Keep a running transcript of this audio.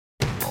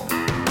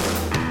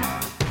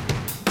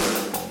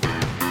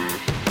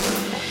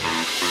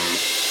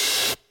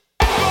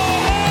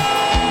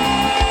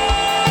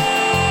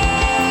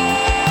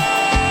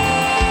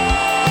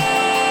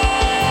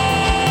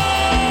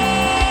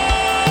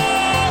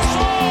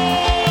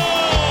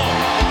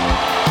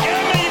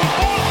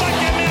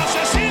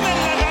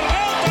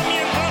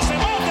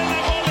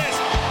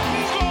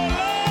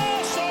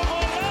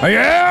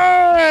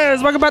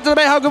Yes! Welcome back to the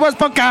Mate How Good Was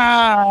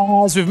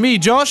podcast with me,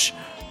 Josh.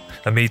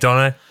 And me,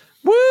 Donna.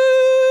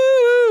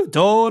 Woo!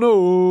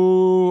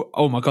 Dono!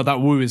 Oh my god,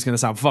 that woo is going to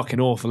sound fucking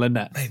awful, isn't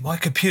it? Mate, my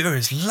computer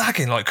is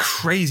lagging like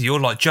crazy. You're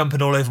like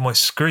jumping all over my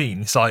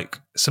screen. It's like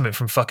something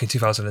from fucking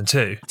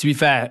 2002. To be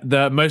fair,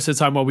 most of the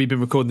time while we've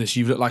been recording this,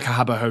 you've looked like a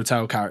Habbo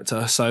Hotel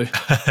character, so...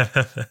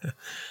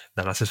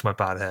 No, that's just my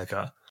bad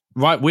haircut.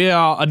 Right, we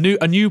are a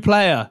new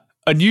player.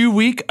 A new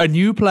week, a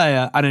new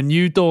player, and a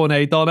new dawn,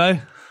 eh, Dono?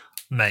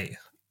 Mate,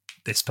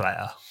 this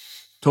player.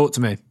 Talk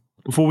to me.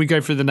 Before we go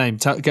through the name,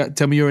 tell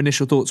me your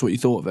initial thoughts, what you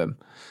thought of him.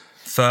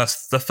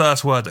 The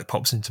first word that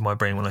pops into my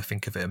brain when I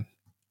think of him,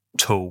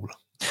 tall.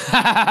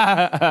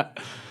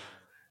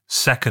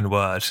 Second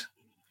word,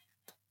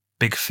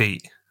 big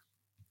feet.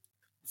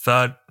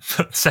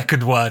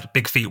 Second word,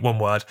 big feet, one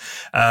word.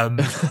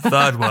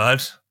 Third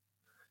word,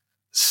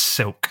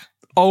 silk.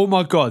 Oh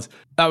my god,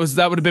 that would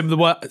have been the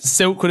word.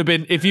 Silk would have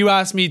been, if you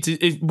asked me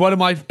to. One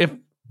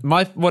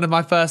of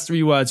my first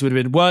three words would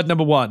have been word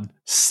number one,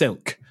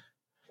 silk.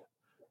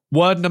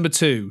 Word number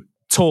two,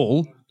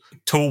 tall.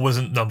 Tall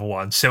wasn't number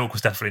one. Silk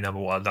was definitely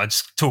number one.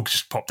 Talk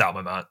just popped out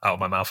of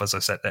my mouth as I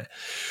said it.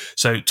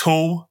 So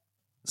tall,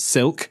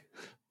 silk,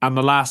 and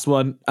the last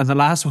one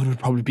would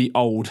probably be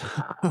old.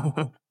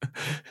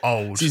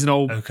 Old. He's an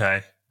old.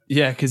 Okay.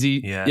 Yeah, because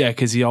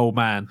he's old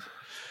man.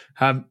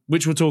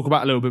 Which we'll talk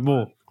about a little bit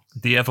more.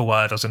 The other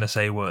word I was going to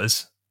say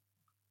was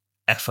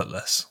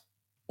effortless.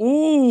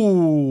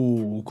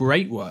 Ooh,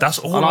 great word. That's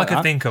all I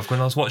could think of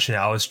when I was watching it.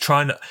 I was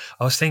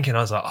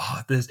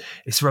like,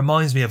 this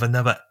reminds me of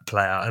another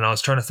player. And I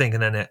was trying to think,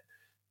 and then it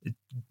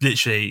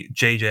literally,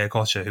 JJ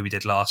Okocha, who we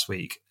did last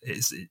week,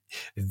 it's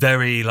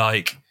very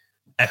like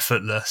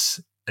effortless.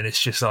 And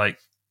it's just like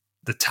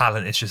the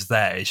talent is just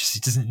there. It's just,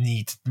 it doesn't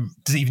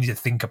even need to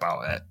think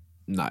about it.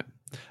 No.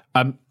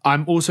 I'm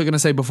also going to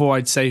say, before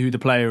I say who the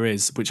player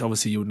is, which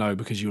obviously you'll know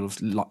because you'll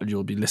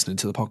be listening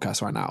to the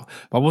podcast right now,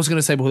 but I'm also going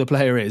to say who the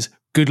player is.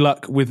 Good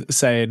luck with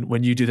saying,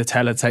 when you do the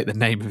tell and take, the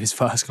name of his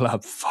first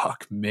club.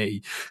 Fuck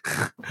me.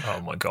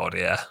 Oh my god,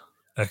 yeah.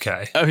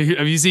 Okay. Have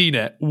you seen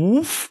it?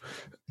 Woof.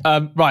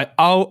 Right,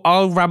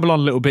 I'll ramble on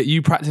a little bit.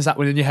 You practice that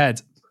one in your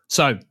head.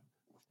 So,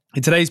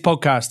 in today's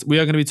podcast, we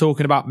are going to be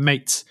talking about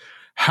mates.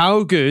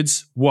 How good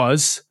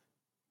was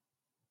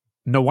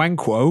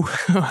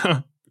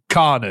Nwankwo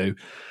Kanu?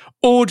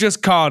 Or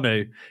just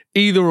Kanu,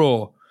 either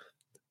or.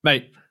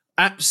 Mate,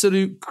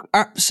 absolute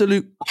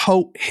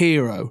cult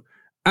hero.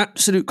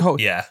 Absolute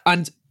cult. Yeah.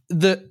 And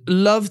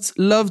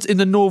loved in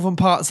the northern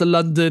parts of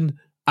London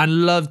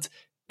and loved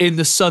in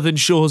the southern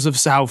shores of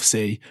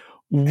Southsea.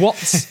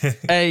 What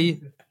a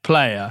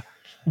player.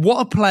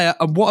 What a player.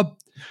 And do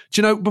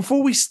you know,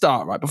 before we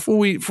start, right, before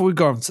we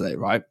go on today,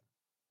 right,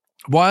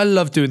 why I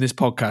love doing this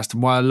podcast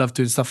and why I love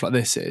doing stuff like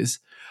this is,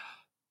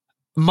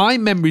 my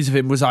memories of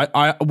him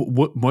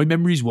my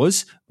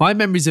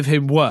memories of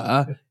him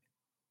were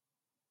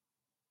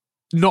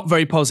not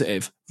very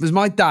positive, because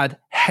my dad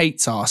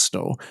hates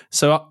Arsenal.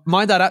 So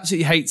my dad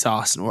absolutely hates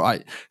Arsenal,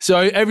 right? So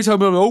every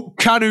time I'm like,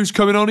 Kanu's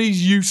coming on,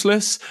 he's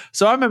useless.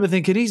 So I remember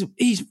thinking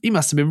he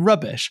must have been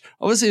rubbish.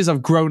 Obviously, as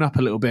I've grown up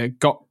a little bit,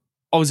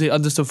 obviously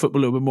understood football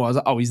a little bit more, I was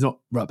like, oh, he's not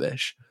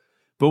rubbish.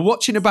 But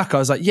watching it back, I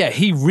was like, yeah,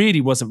 he really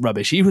wasn't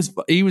rubbish. He was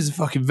a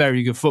fucking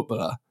very good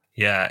footballer.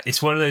 Yeah,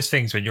 it's one of those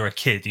things when you're a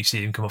kid, you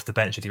see him come off the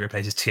bench and he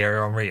replaces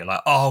Thierry Henry. You're like,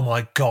 oh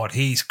my God,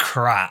 he's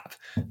crap.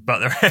 But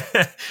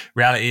the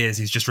reality is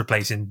he's just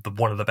replacing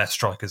one of the best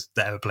strikers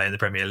that ever play in the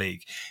Premier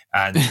League.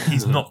 And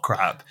he's not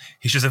crap.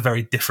 He's just a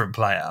very different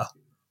player.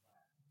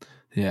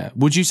 Yeah.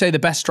 Would you say the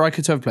best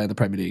striker to ever play in the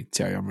Premier League,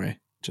 Thierry Henry?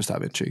 Just out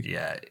of intrigue.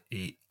 Yeah,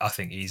 I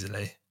think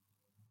easily.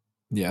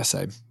 Yeah,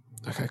 same.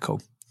 Okay,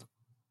 cool.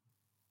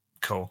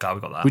 Cool, glad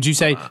we got that. Would you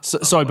say,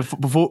 sorry,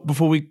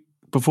 before we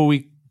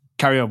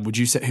carry on, who would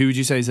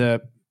you say is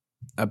a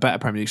better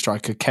Premier League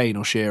striker, Kane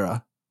or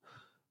Shearer?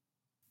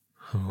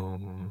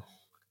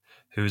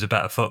 Who's a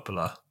better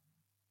footballer?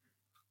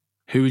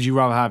 Who would you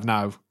rather have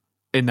now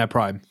in their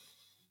prime?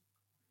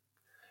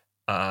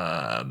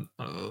 I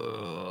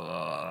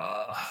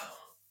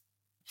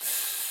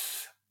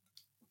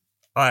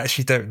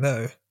actually don't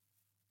know.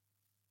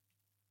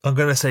 I'm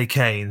going to say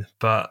Kane,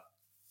 but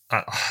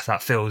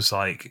that feels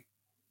like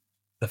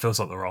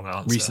the wrong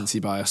answer.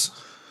 Recency bias.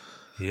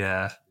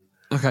 Yeah.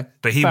 Okay,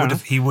 but he would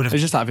have.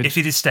 Just if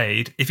he'd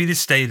stayed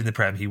in the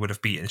Prem, he would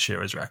have beaten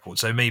Shearer's record.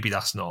 So maybe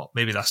that's not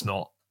the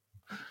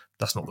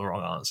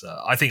wrong answer.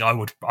 I think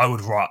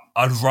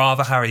I'd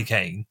rather Harry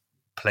Kane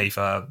play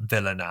for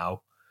Villa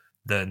now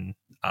than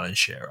Alan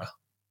Shearer.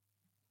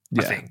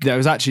 Yeah, I think. Yeah, it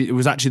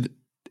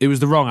was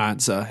the wrong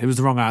answer. It was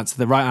the wrong answer.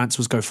 The right answer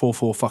was go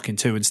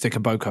 4-4-2 and stick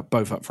them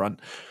both up front.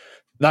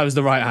 That was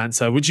the right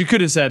answer, which you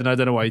could have said, and I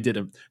don't know why you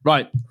didn't.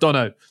 Right,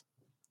 Dono,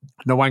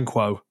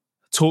 Nwankwo.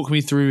 Talk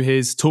me through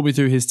his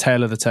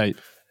tale of the tape.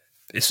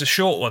 It's a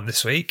short one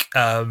this week.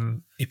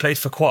 He played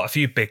for quite a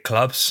few big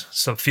clubs.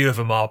 So a few of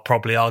them are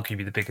probably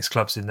arguably the biggest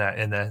clubs in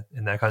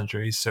their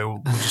countries.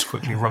 So we'll just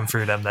quickly run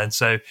through them then.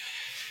 So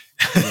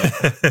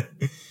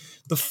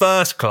the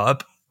first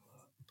club,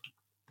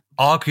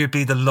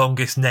 arguably the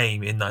longest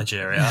name in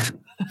Nigeria.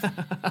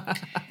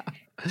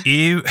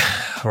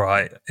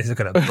 Right, is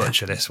going to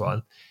butcher this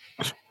one.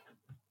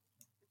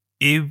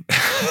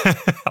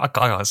 I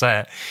can't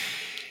say it.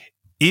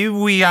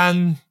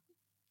 Nwankwo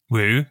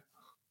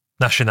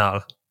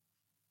National.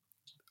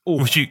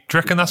 Oh, Do you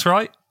reckon that's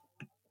right?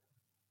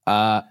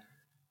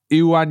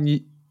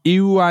 Iwanyanwu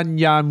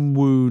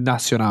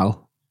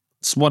Nacional.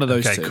 It's one of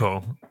those two. Okay,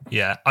 cool.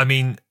 Yeah, I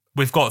mean,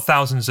 we've got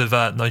thousands of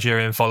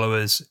Nigerian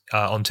followers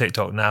on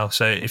TikTok now.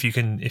 So if you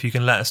can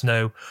let us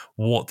know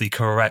what the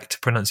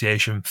correct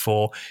pronunciation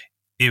for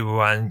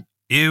Iwanyanwu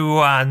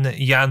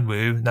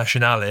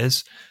National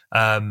is,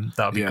 that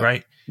would be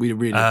great. We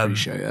really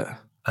appreciate it.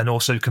 And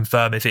also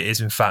confirm if it is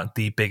in fact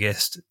the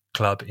biggest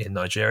club in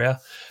Nigeria.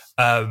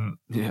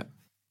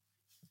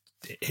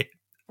 It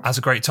has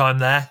a great time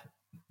there.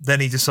 Then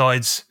he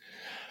decides,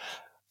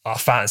 I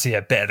fancy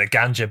a bit of the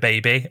ganja,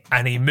 baby.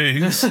 And he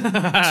moves to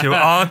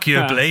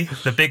arguably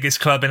the biggest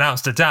club in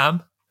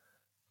Amsterdam,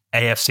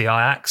 AFC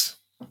Ajax.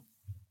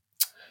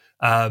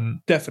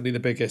 Definitely the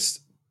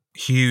biggest.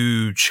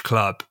 Huge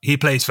club. He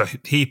plays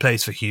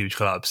for huge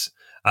clubs.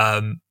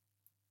 After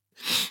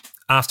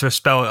a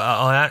spell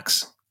at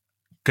Ajax,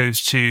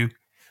 goes to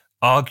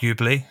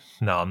arguably,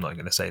 no, I'm not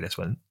going to say this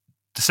one,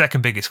 the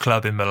second biggest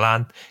club in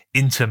Milan,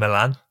 Inter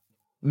Milan.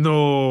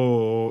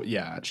 No,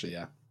 yeah, actually,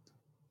 yeah.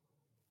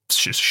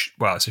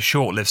 It's a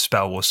short-lived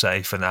spell, we'll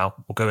say, for now.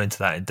 We'll go into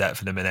that in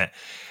depth in a minute.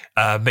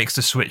 Makes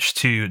the switch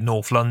to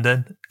North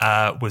London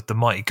with the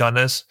Mighty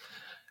Gunners,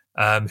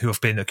 who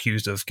have been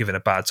accused of giving a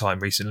bad time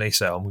recently.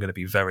 So I'm going to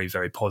be very,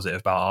 very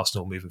positive about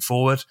Arsenal moving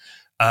forward.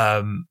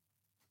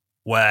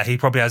 Where he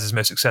probably has his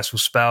most successful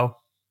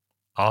spell,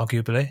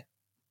 arguably,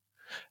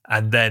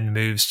 and then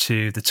moves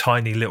to the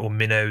tiny little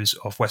minnows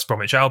of West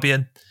Bromwich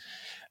Albion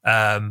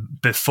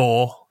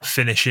before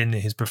finishing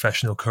his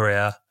professional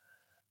career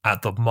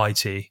at the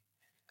mighty,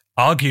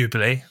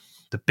 arguably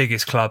the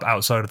biggest club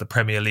outside of the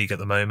Premier League at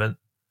the moment,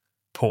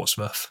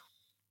 Portsmouth.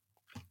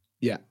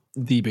 Yeah,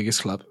 the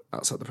biggest club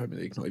outside the Premier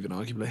League, not even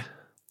arguably.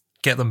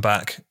 Get them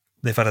back.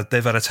 They've had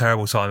a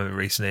terrible time of it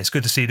recently. It's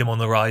good to see them on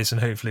the rise,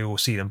 and hopefully we'll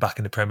see them back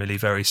in the Premier League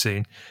very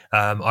soon.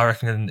 I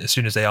reckon as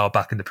soon as they are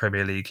back in the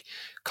Premier League,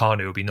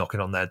 Kanu will be knocking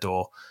on their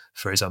door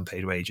for his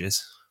unpaid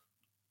wages.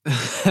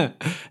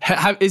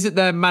 Is it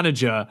their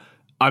manager?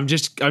 I'm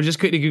just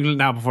quickly Googling it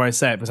now before I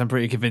say it, because I'm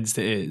pretty convinced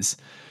it is.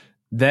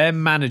 Their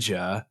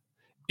manager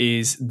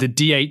is the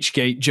DH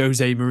gate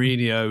Jose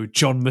Mourinho,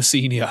 John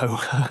Mousinho.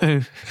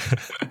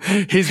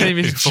 His name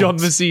is John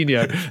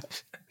Mousinho.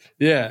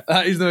 Yeah,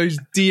 that is his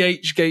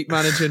DH gate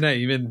manager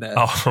name in there.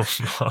 Oh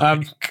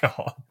my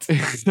God.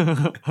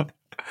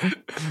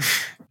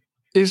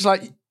 It's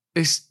like,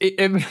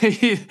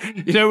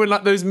 you know, when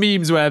like those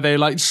memes where they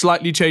like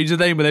slightly change the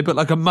name, where they put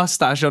like a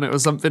mustache on it or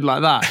something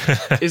like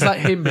that. It's like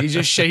him, but he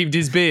just shaved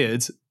his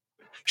beard.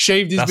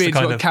 He's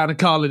got a can of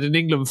Carlin and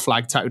England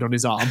flag tattooed on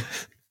his arm.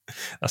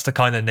 That's the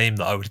kind of name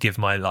that I would give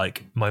my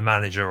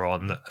manager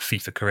on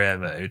FIFA career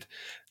mode.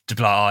 To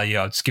be like, oh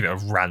yeah, I'll just give it a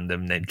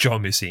random name.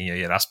 John Mousinho,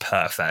 yeah, that's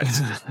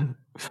perfect.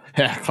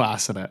 Yeah,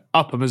 class, isn't it?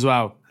 Up him as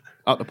well.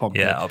 Up the pomp.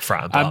 Yeah, up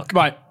front and back.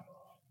 Right.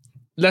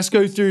 Let's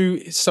go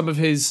through some of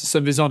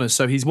his honours.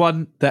 So he's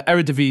won the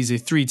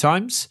Eredivisie 3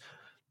 times.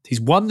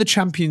 He's won the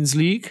Champions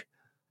League,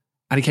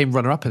 and he came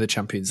runner-up in the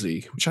Champions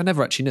League, which I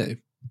never actually knew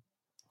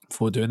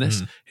before doing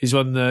this. He's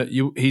won the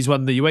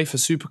UEFA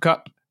Super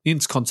Cup, the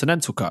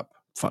Intercontinental Cup.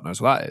 Fuck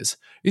knows what that is.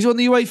 He's won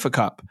the UEFA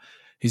Cup.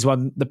 He's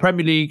won the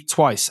Premier League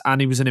twice, and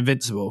he was an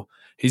invincible.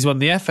 He's won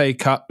the FA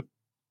Cup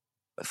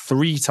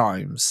 3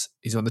 times.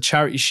 He's won the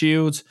Charity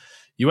Shield,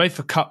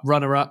 UEFA Cup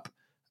runner-up.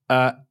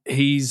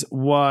 He's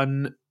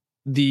won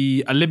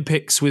the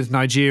Olympics with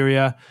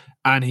Nigeria,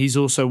 and he's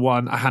also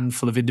won a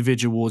handful of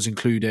individual awards,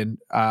 including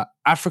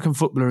African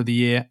Footballer of the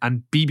Year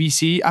and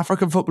BBC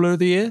African Footballer of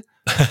the Year.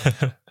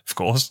 Of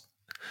course.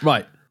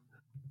 Right.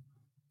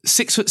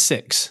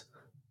 6'6".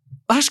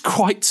 That's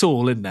quite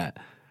tall, isn't it?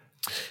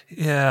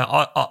 Yeah,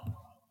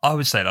 I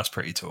would say that's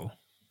pretty tall.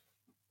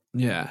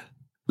 Yeah.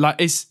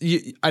 Like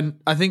and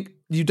I think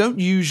you don't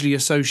usually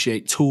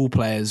associate tall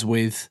players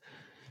with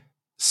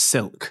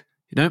silk.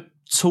 You know,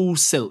 tall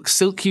silk.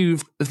 Silk, you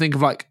think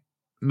of like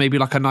maybe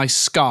like a nice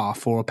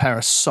scarf or a pair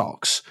of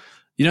socks.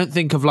 You don't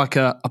think of like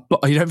you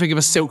don't think of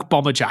a silk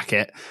bomber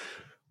jacket.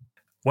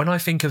 When I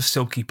think of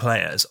silky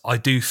players, I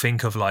do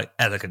think of like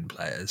elegant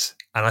players,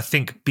 and I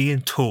think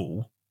being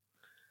tall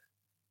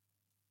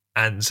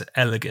and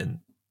elegant,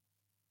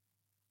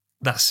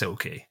 that's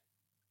silky,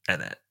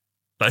 isn't it?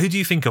 But who do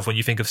you think of when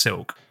you think of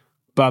silk?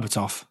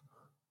 Berbatov.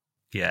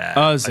 Yeah,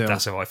 Ozil.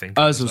 That's how I think.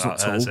 Ozil's not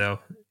tall. Ozil.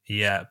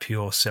 Yeah,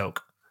 pure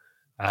silk.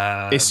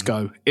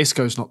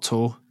 Isco's not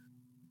tall.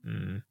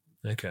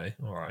 Okay,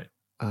 all right.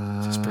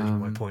 That's proving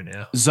my point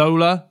here.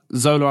 Zola,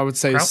 I would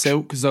say Crouch? is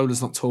silk.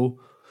 Zola's not tall.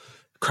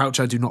 Crouch,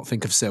 I do not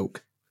think of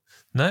silk.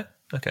 No?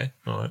 Okay,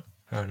 all right.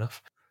 Fair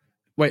enough.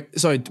 Wait,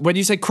 sorry. When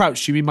you say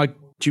Crouch, do you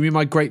mean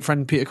my great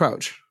friend Peter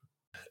Crouch?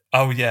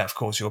 Oh yeah, of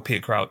course. Your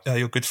Peter Crouch,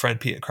 your good friend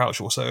Peter Crouch,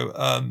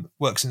 also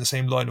works in the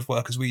same line of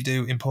work as we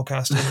do in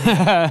podcasting.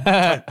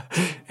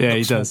 Yeah,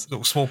 he does.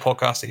 Little small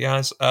podcast that he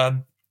has.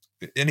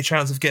 Any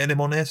chance of getting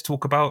him on here to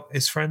talk about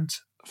his friend?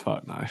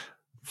 Fuck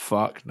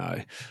no.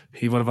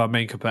 He's one of our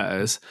main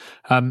competitors.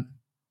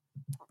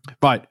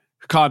 Right,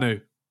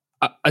 Kanu.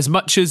 As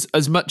much as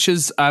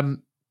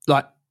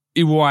like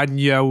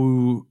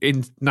Iwanyo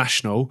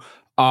International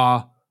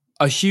are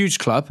a huge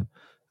club,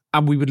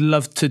 and we would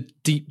love to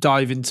deep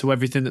dive into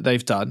everything that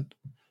they've done.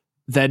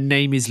 Their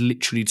name is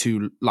literally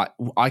too, like,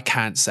 I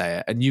can't say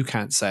it and you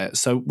can't say it.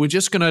 So we're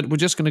just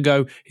gonna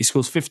go. He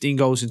scores 15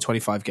 goals in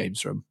 25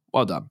 games for him.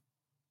 Well done.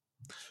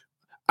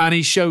 And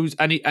he shows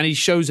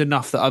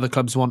enough that other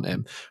clubs want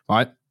him,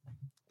 right?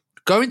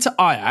 Going to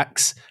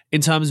Ajax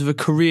in terms of a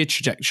career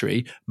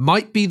trajectory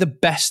might be the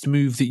best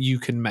move that you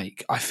can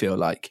make, I feel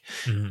like.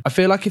 Mm-hmm. I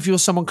feel like if you're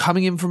someone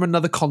coming in from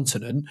another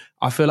continent,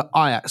 I feel like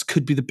Ajax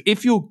could be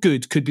if you're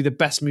good, could be the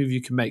best move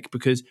you can make,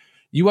 because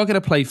you are going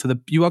to play for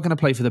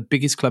the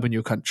biggest club in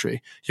your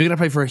country. You're going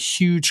to play for a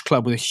huge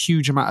club with a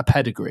huge amount of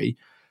pedigree.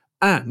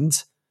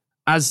 And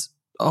as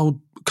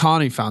old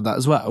Kanu found out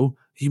as well,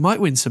 you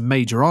might win some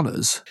major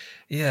honours.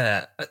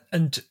 Yeah.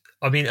 And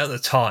I mean, at the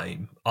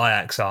time,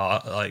 Ajax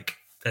are like,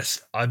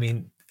 at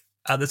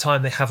the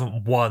time they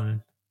haven't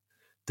won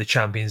the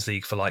Champions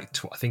League for I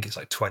think it's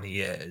 20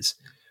 years,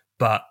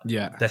 but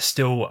yeah, they're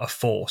still a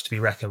force to be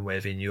reckoned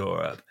with in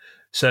Europe.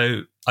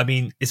 So I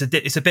mean, it's a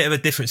bit of a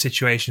different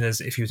situation as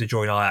if you were to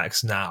join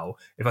Ajax now.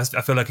 I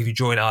feel like if you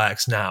join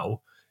Ajax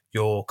now,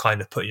 you're kind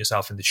of putting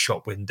yourself in the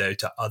shop window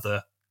to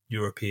other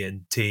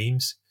European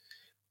teams,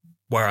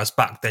 whereas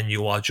back then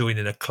you are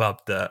joining a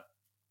club that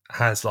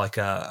has like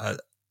a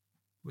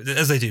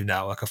as they do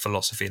now, like a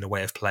philosophy and a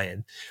way of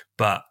playing,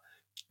 but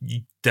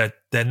they're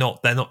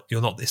not.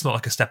 You're not. It's not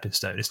like a stepping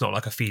stone. It's not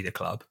like a feeder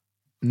club.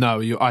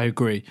 No, I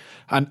agree.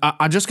 And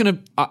I'm just gonna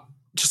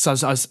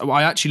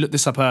I actually looked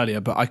this up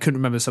earlier, but I couldn't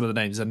remember some of the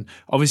names. And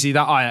obviously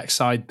that Ajax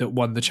side that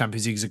won the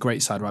Champions League is a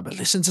great side, right? But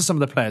listen to some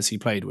of the players he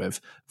played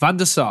with: Van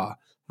der Sar.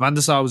 Van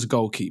der Sar was a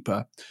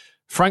goalkeeper.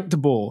 Frank de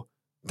Boer,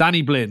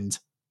 Danny Blind,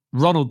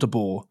 Ronald de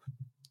Boer.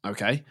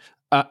 Okay,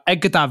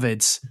 Edgar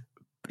Davids.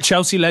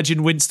 Chelsea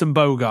legend Winston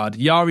Bogarde,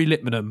 Yari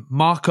Littmann,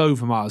 Mark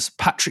Overmars,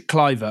 Patrick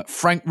Kluivert,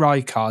 Frank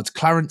Rijkaard,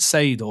 Clarence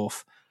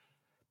Seedorf,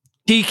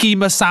 Kiki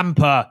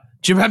Masampa.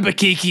 Do you remember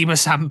Kiki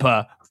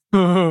Masampa?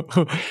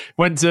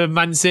 Went to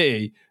Man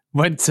City.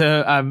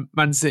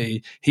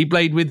 He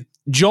played with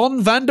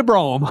John van der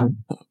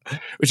Brom,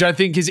 which I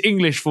think is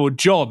English for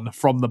John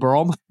from the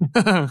Brom.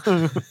 But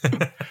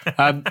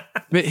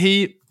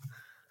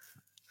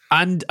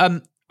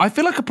I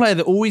feel like a player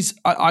that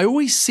I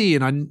always see,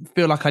 and I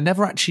feel like I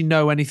never actually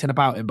know anything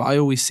about him, but I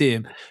always see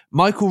him.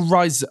 Michael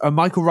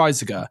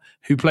Reisiger,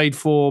 who played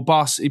for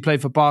Barca, he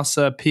played for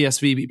Barca,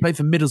 PSV, but he played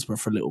for Middlesbrough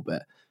for a little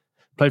bit.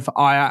 Played for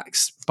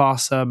Ajax,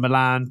 Barca,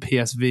 Milan,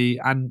 PSV,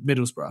 and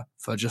Middlesbrough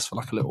for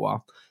like a little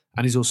while.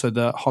 And he's also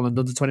the Holland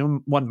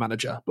under-21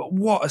 manager. But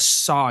what a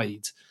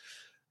side!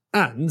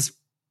 And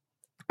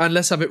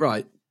let's have it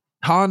right.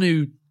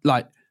 Kanu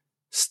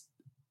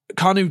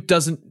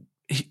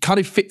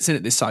fits in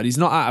at this side. He's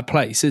not out of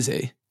place, is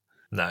he?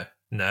 No.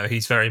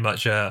 He's very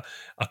much he's a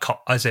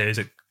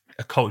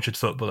cultured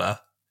footballer.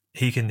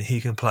 He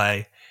can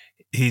play.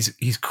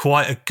 He's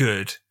quite a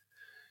good.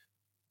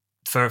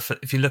 For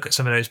if you look at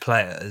some of those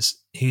players,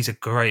 he's a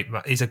great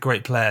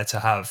player to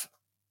have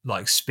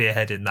like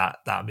spearheading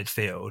that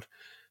midfield.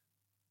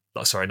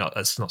 Sorry,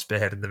 that's not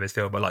spearheading the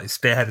midfield, but like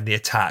spearheading the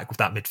attack with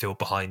that midfield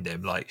behind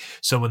him, like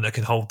someone that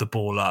can hold the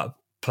ball up,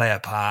 play a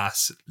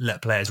pass,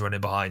 let players run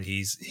in behind.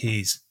 He's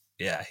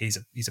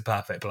a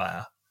perfect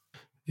player.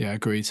 Yeah,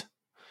 agreed.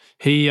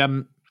 He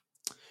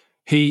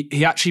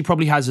actually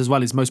probably has as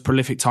well his most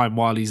prolific time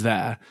while he's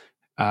there,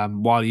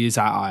 while he is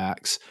at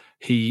Ajax.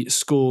 He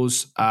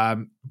scores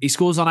on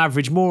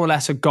average more or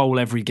less a goal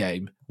every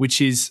game, which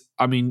is,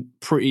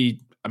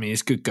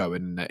 it's good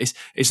going.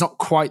 It's not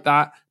quite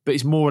that, but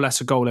it's more or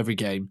less a goal every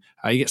game.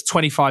 He gets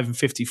 25 and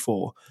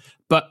 54.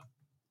 But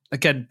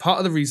again, part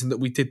of the reason that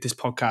we did this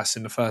podcast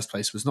in the first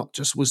place was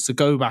to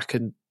go back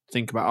and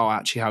think about,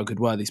 actually, how good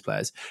were these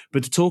players?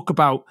 But to talk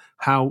about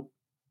how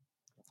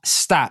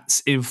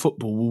stats in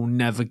football will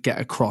never get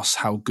across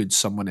how good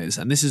someone is.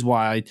 And this is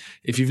why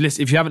if you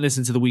haven't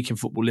listened to the Week in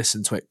Football,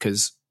 listen to it,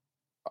 because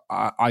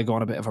I go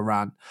on a bit of a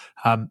rant.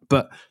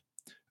 But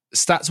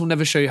stats will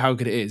never show you how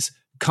good it is.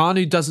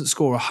 Kanu doesn't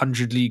score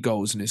 100 league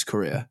goals in his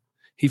career.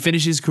 He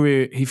finishes his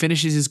career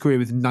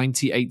with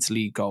 98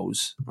 league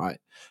goals, right?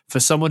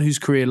 For someone whose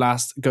career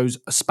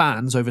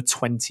spans over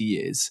 20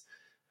 years,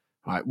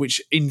 right?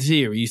 Which in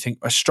theory, you think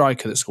a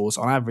striker that scores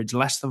on average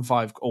less than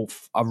 5 or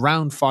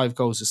around 5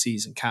 goals a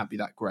season can't be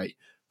that great.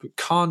 But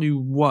Kanu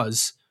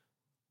was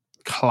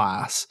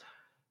class,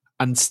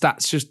 and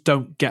stats just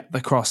don't get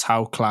across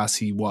how class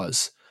he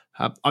was.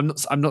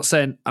 I'm not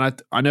saying,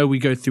 and I know we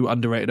go through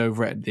underrated,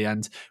 overrated at the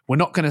end. We're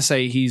not going to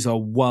say he's a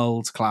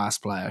world class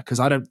player, because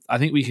I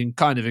think we can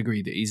kind of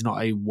agree that he's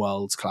not a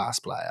world class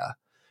player.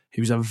 He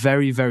was a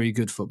very, very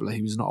good footballer.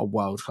 He was not a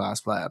world class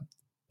player.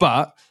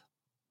 But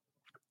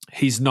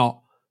he's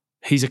not.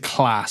 He's a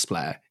class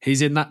player.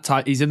 He's in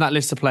that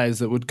list of players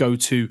that would go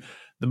to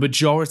the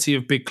majority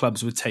of big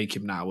clubs would take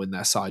him now in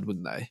their side,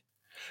 wouldn't they?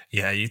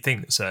 Yeah, you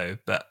think so,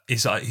 but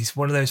he's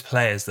one of those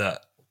players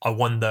that I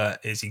wonder,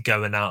 is he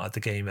going out of the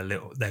game a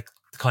little? They're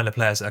the kind of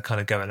players that are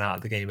kind of going out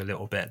of the game a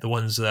little bit. The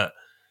ones that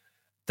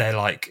they're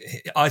like,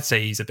 I'd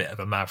say he's a bit of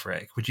a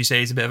maverick. Would you say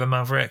he's a bit of a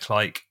maverick?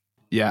 Like,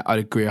 yeah, I'd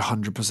agree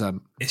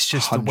 100%. It's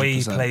just 100%. The way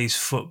he plays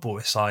football.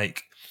 It's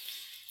like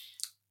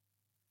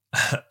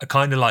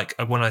kind of like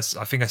when I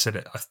think I said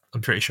it.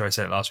 I'm pretty sure I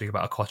said it last week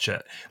about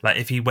Okocha. Like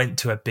if he went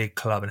to a big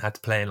club and had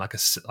to play in like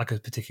a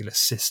particular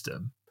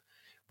system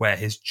where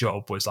his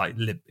job was like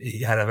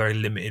he had a very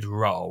limited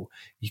role,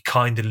 you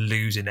kind of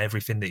losing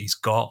everything that he's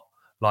got.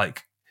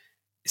 Like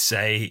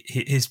say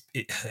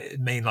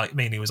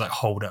mainly was like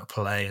hold up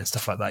play and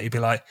stuff like that. You'd be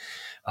like,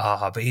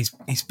 but he's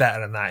better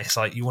than that. It's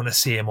like you want to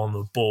see him on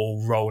the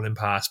ball, rolling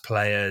past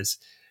players,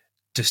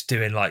 just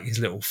doing like his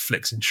little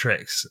flicks and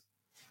tricks.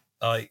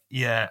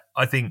 Yeah,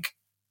 I think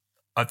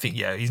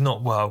yeah, he's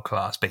not world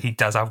class, but he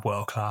does have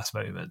world class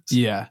moments.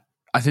 Yeah,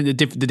 I think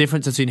the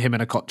difference between him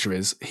and Okocha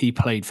is he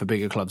played for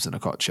bigger clubs than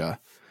Okocha.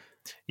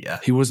 Yeah,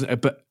 he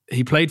wasn't, but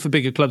he played for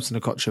bigger clubs than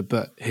Okocha,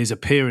 but his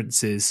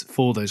appearances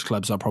for those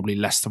clubs are probably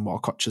less than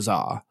what Okocha's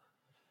are.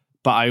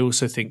 But I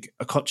also think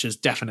Okocha's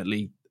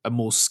definitely a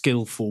more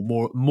skillful,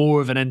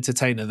 more of an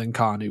entertainer than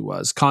Kanu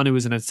was. Kanu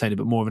was an entertainer,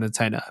 but more of an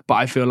entertainer. But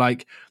I feel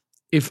like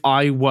if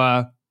I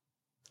were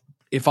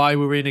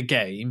in a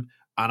game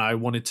and I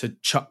wanted to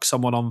chuck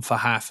someone on for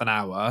half an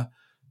hour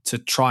to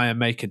try and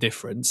make a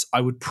difference,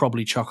 I would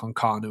probably chuck on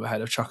Kanu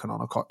ahead of chucking on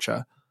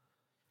Okocha.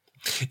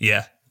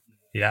 Yeah,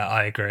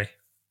 I agree.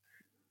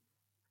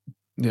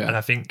 Yeah, and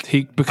I think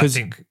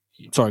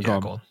sorry, go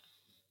on.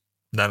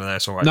 No,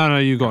 it's all right. No,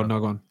 you go on. No,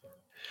 go on.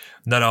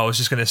 No, I was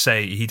just going to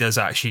say he does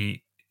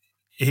actually.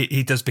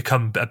 He does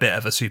become a bit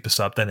of a super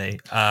sub, doesn't he?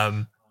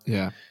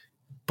 Yeah,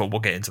 but we'll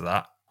get into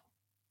that.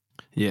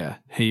 Yeah,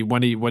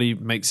 when he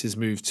makes his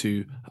move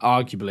to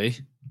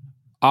arguably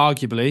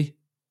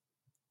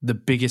the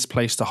biggest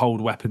place to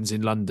hold weapons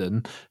in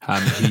London,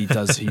 he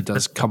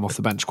does come off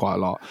the bench quite a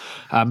lot.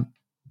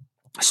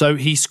 So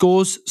he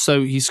scores,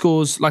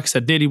 like I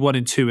said, nearly 1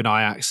 in 2 in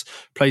Ajax,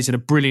 plays in a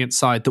brilliant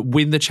side that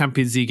win the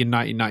Champions League in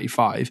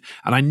 1995,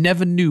 and I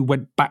never knew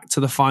went back to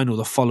the final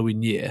the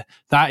following year.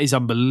 That is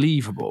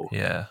unbelievable.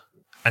 Yeah.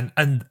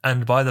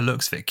 And by the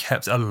looks of it,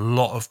 kept a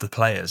lot of the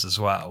players as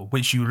well,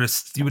 which you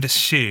would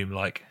assume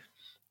like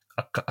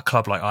a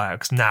club like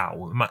Ajax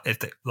now, if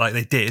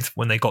they did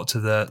when they got to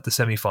the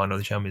semi-final of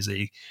the Champions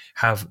League,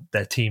 have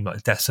their team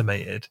like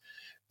decimated,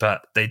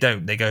 but they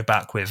don't. They go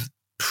back with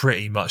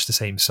pretty much the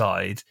same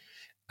side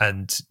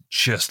and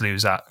just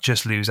lose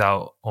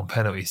out on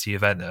penalties to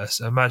Juventus.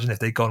 Imagine if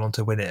they'd gone on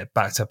to win it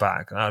back to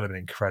back. That would have been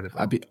incredible.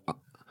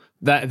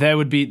 There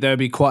would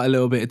be quite a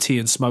little bit of tea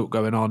and smoke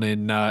going on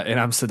in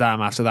Amsterdam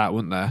after that,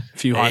 wouldn't there? A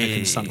few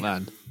Heinekens sunk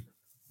then.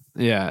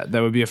 Yeah,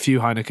 there would be a few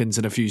Heinekens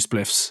and a few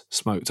spliffs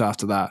smoked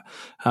after that.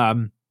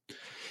 That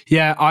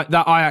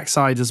Ajax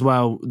side as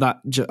well.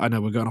 I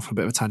know we're going off a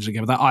bit of a tangent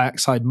again, but that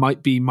Ajax side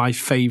might be my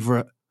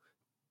favourite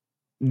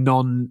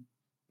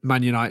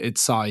non-Man United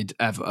side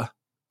ever.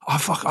 Oh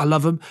fuck, I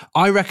love them.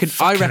 I reckon.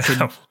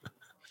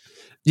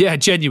 Yeah,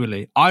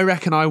 genuinely. I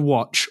reckon I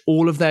watch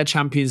all of their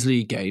Champions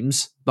League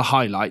games, the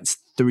highlights,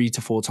 3 to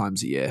 4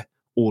 times a year.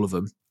 All of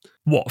them.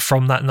 What,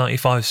 from that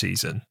 95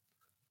 season?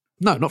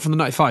 No, not from the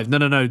 95.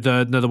 No.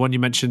 The one you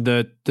mentioned,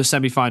 the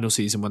semi-final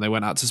season when they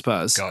went out to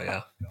Spurs. Got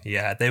ya.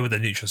 Yeah, they were the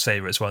neutral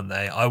favourites, weren't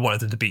they? I wanted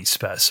them to beat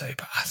Spurs so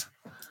bad.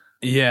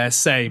 Yeah,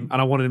 same.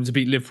 And I wanted them to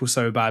beat Liverpool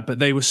so bad, but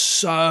they were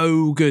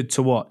so good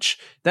to watch.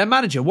 Their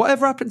manager,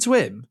 whatever happened to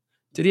him?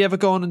 Did he ever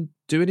go on and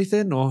do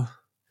anything, or...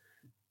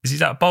 Is he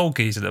that bold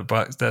geezer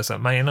that's at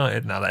Man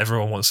United now that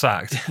everyone wants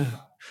sacked?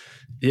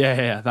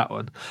 yeah, that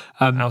one.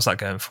 How's that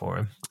going for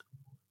him?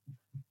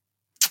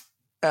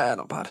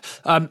 Not bad.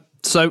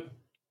 So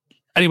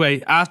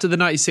anyway, after the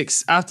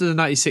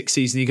 96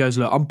 season, he goes,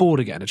 look, I'm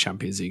bored of getting a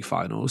Champions League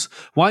finals.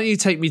 Why don't you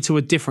take me to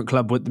a different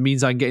club that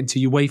means I can get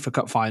into UEFA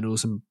Cup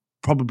finals and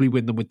probably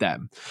win them with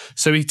them?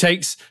 So he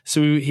makes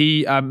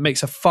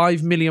a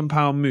 £5 million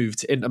move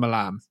to Inter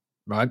Milan,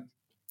 right?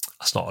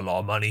 That's not a lot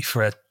of money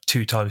for a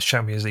 2 times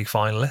Champions League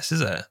finalist,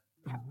 is it?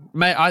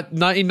 Mate,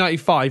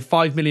 1995,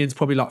 5 million is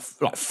probably like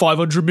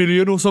 500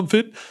 million or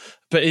something,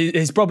 but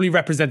it's probably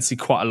represented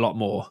quite a lot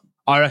more.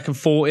 I reckon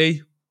 40.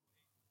 You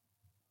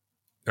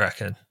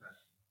reckon?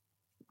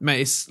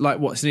 Mate, it's like,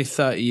 it's nearly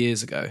 30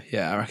 years ago.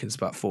 Yeah, I reckon it's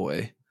about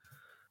 40.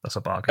 That's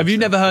a bargain. Have you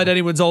never heard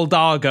anyone's old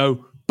dad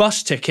go,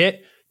 bus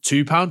ticket,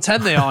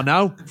 £2.10 they are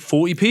now,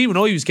 40p when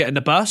I was getting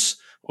the bus?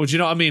 Or do you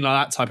know what I mean?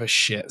 Like that type of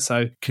shit.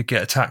 So could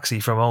get a taxi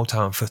from Old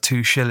Town for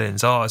 2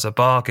 shillings. Oh, it's a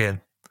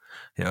bargain.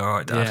 Yeah, all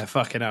right, Dad. Yeah,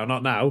 fucking hell,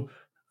 not now.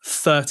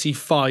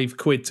 35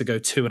 quid to go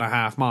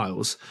 2.5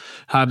 miles.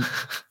 But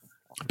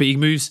he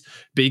moves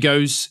to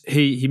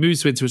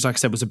Inter, which, like I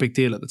said, was a big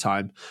deal at the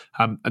time.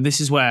 And this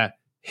is where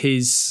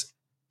his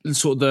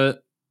sort of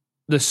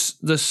the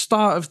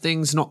start of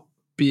things not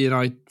being,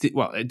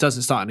 well, it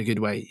doesn't start in a good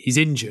way. He's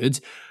injured,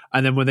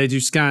 And then when they do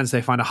scans,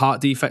 they find a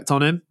heart defect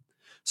on him.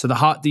 So the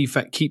heart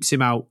defect keeps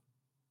him out.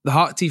 The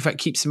heart defect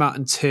keeps him out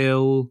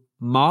until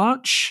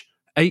March,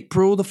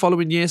 April the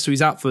following year. So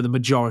he's out for the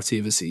majority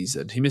of the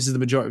season. He misses the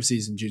majority of the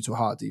season due to a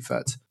heart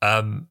defect.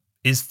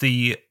 Is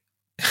the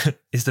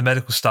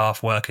medical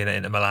staff working at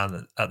Inter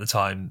Milan at the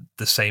time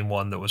the same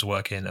one that was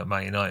working at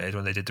Man United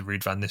when they did the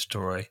Ruud van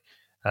Nistelrooy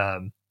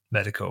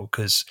medical?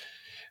 Because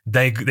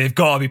they've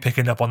got to be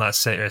picking up on that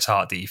serious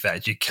heart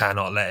defect. You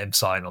cannot let him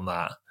sign on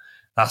that.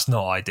 That's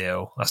not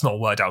ideal. That's not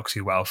worked out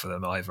too well for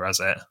them either, has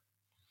it?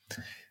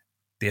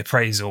 The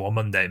appraisal on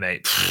Monday,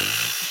 mate.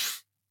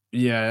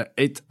 Yeah,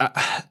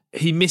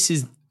 he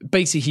misses.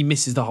 Basically, he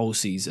misses the whole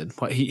season.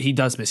 He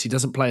does miss. He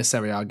doesn't play a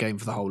Serie A game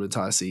for the whole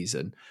entire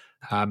season.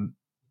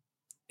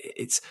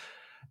 It's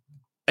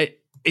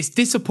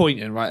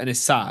disappointing, right? And it's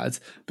sad.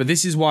 But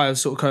this is why I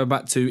was sort of coming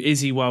back to: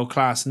 is he world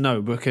class?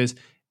 No, because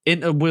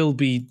Inter will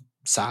be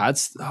sad.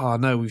 Oh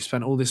no, we've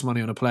spent all this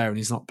money on a player and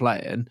he's not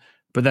playing.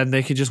 But then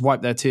they could just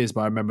wipe their tears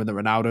by remembering that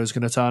Ronaldo's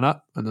going to turn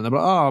up, and then they're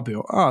like, "Oh,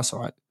 it's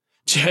all right."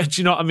 Do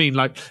you know what I mean?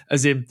 Like,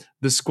 as in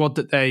the squad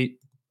that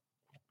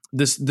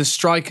the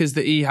strikers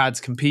that he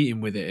had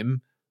competing with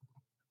him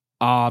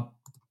are,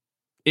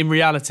 in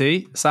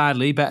reality,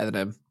 sadly, better than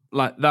him.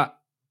 Like that.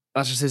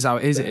 That's just how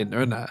it is at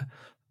Inter, isn't it?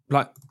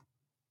 Like,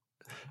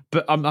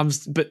 but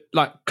but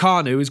like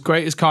Kanu, as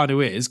great as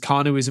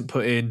Kanu isn't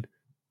putting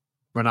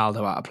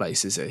Ronaldo out of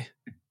place, is he?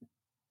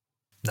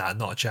 Nah,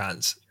 not a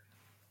chance.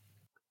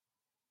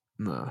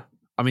 No.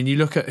 I mean, you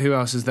look at who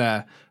else is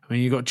there. I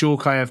mean, you got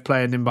Djorkaeff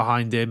playing in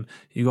behind him.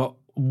 You got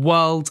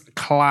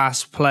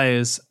world-class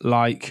players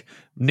like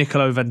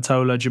Nicolo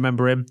Ventola. Do you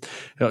remember him?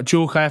 You got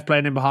Djorkaeff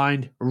playing in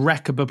behind,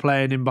 Rekaba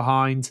playing in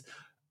behind.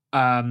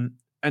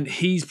 And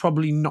he's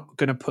probably not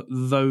going to put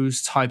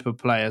those type of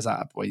players out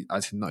of place. I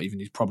think not even,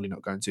 he's probably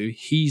not going to.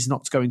 He's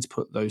not going to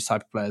put those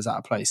type of players out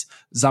of place.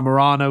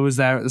 Zamorano was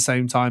there at the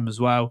same time as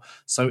well.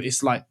 So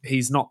it's like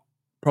he's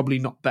probably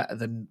not better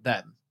than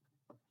them.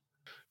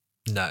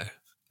 No.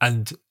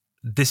 And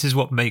this is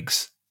what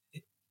makes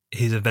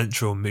his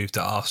eventual move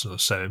to Arsenal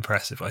so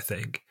impressive, I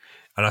think.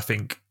 And I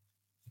think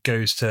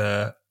goes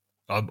to,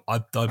 I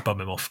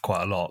bum him off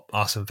quite a lot,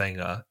 Arsene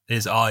Wenger.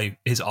 His eye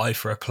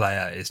for a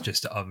player is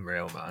just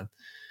unreal, man.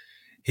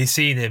 He's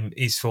seen him,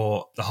 he's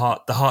thought the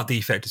heart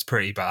defect is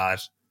pretty bad,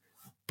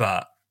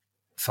 but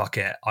fuck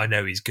it, I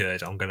know he's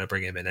good, I'm going to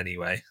bring him in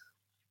anyway.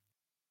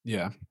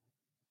 Yeah.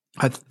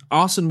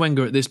 Arsene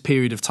Wenger at this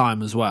period of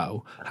time as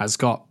well has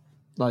got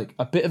like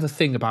a bit of a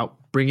thing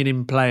about bringing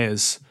in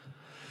players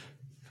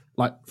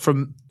like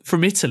from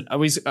Italy,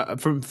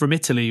 from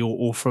Italy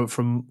or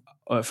from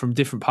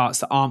different parts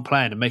that aren't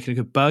playing and making a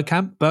good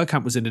Bergkamp.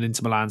 Bergkamp was in an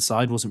Inter Milan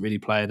side, wasn't really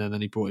playing, and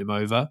then he brought him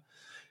over.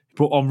 He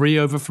brought Henry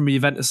over from the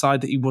Juventus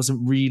side that he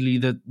wasn't really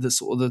the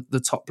sort of the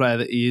top player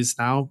that he is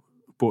now.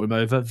 Brought him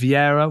over.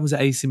 Vieira was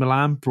at AC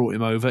Milan, brought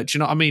him over. Do you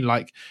know what I mean?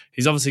 Like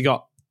he's obviously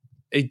got,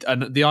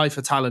 and the eye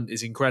for talent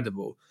is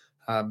incredible.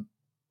 And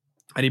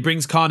he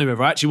brings Kanu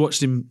over. I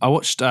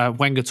watched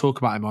Wenger talk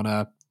about him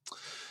on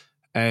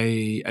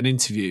an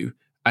interview,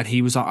 and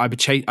he was like,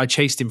 I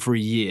chased him for a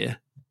year.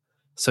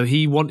 So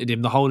he wanted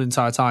him the whole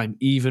entire time,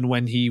 even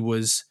when he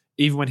wanted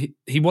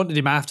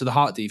him after the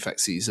heart defect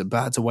season,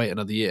 but had to wait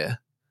another year.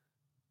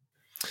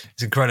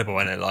 It's incredible,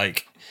 isn't it?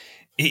 Like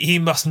he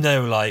must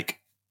know, like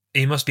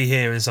he must be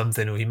hearing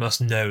something, or he must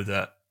know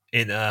that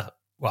they got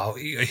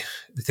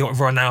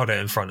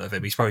Ronaldo in front of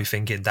him. He's probably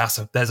thinking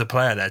there's a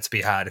player there to be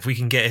had. If we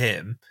can get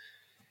him,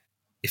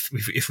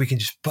 if we can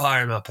just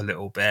fire him up a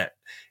little bit,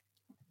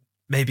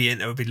 maybe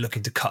Inter will be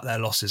looking to cut their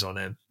losses on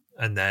him.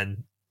 And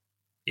then,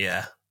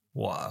 yeah,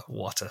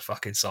 what a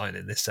fucking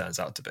signing this turns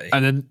out to be.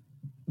 And then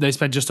they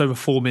spent just over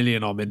 4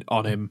 million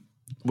on him,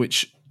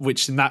 which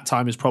in that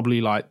time is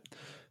probably like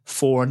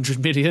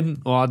 400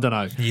 million, or I don't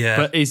know. Yeah,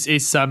 but it's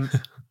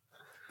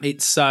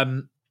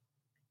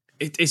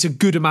a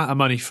good amount of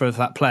money for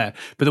that player.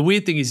 But the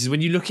weird thing is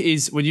when you look at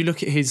his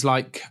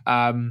like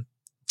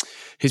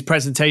his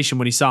presentation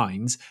when he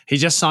signs, he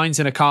just signs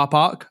in a car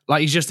park.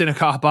 Like he's just in a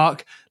car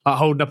park, like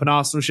holding up an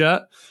Arsenal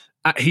shirt.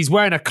 He's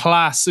wearing a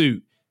class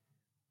suit.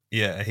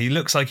 Yeah, he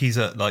looks like he's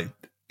at a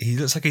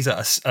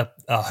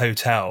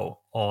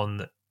hotel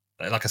on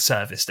like a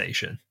service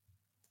station.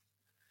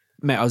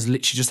 Mate, I was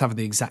literally just having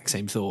the exact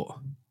same thought.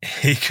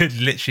 He could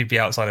literally be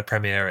outside a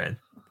Premier Inn.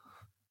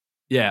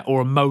 Yeah,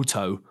 or a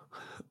moto.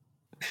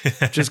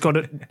 just gone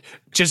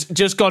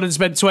and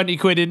spent 20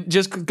 quid in,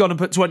 just gone and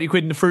put 20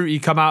 quid in the fruity,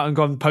 come out and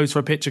gone and pose for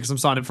a picture because I'm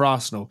signing for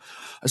Arsenal.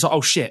 I was like,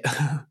 oh shit,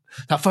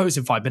 that photo's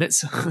in 5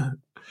 minutes.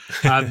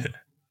 But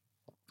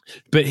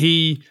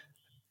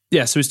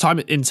so his time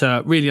at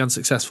Inter, really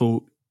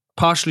unsuccessful,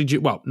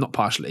 not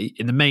partially,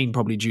 in the main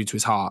probably due to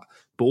his heart,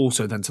 but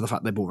also then to the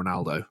fact they bought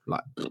Ronaldo,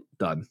 like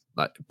done.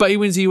 Like, but he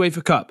wins the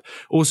UEFA Cup.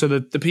 Also,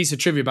 the piece of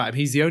trivia about him,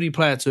 he's the only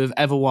player to have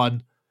ever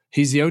won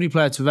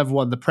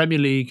the Premier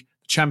League,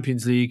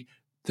 Champions League,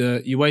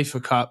 the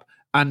UEFA Cup,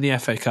 and the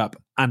FA Cup,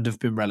 and have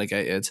been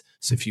relegated.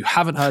 So if you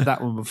haven't heard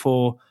that one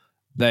before,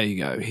 There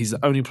you go. He's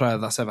the only player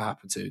that's ever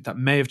happened to. That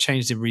may have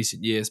changed in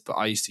recent years, but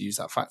I used to use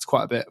that fact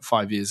quite a bit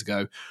 5 years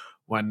ago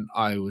when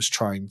I was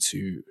trying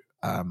to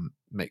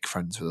make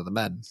friends with other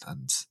men,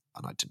 and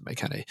I didn't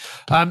make any.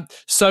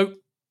 So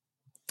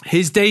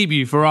his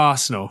debut for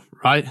Arsenal,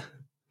 right?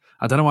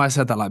 I don't know why I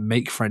said that, like,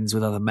 make friends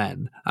with other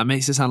men. That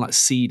makes it sound like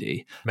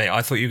seedy. Mate,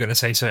 I thought you were going to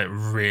say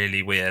something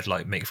really weird,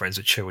 like make friends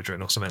with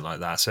children or something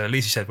like that. So at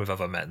least you said with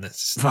other men.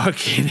 That's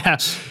fucking hell.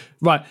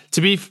 Right.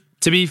 To be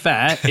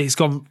fair, it's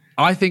gone.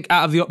 I think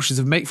out of the options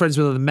of make friends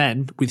with other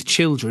men, with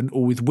children,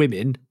 or with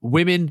women,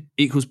 women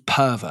equals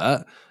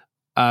pervert.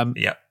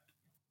 Yeah.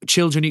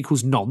 Children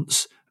equals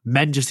nonce.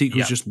 Men just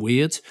equals just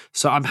weird.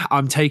 So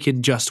I'm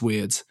taking just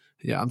weird.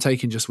 Yeah, I'm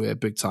taking just weird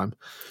big time.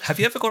 Have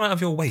you ever gone out of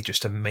your way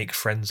just to make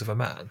friends with a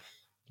man?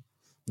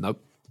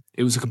 Nope.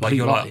 It was a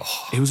complete lie.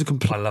 It was a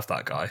complete. I love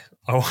that guy.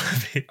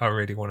 I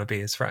really want to be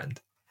his friend.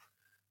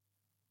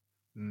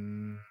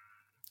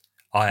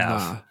 I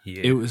have. Nah,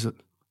 you. it was.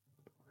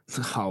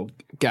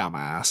 Get out my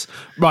ass.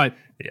 Right.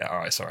 Yeah. All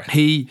right. Sorry.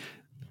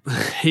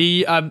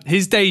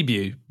 His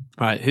debut.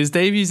 Right. His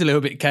debu's a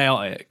little bit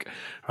chaotic.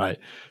 Right.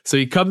 So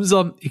he comes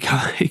on. He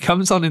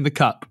comes on in the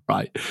cup.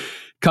 Right.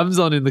 Comes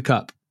on in the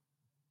cup.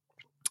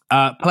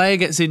 Player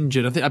gets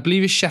injured. I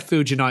believe it's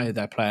Sheffield United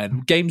they're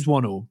playing. Game's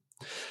 1-1.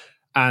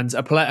 And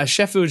a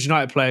Sheffield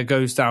United player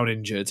goes down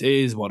injured. It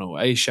is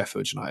 1-1. It is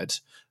Sheffield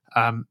United.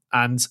 And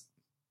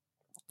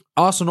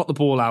Arsenal knock the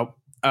ball out.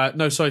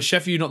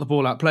 Sheffield knock the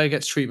ball out. Player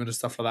gets treatment and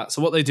stuff like that.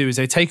 So what they do is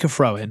they take a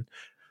throw in.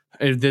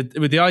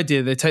 With the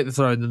idea they take the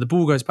throw in, then the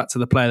ball goes back to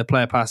the player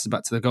passes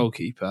back to the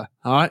goalkeeper.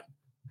 All right?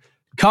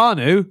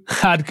 Kanu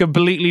had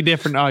completely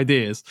different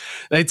ideas.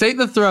 They take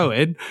the throw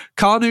in.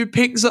 Kanu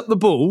picks up the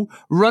ball,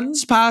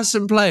 runs past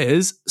some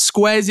players,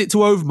 squares it to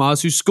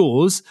Overmars, who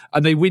scores,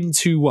 and they win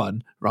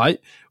 2-1, right?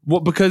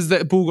 Because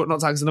the ball got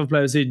knocked out because another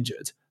player was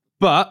injured.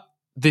 But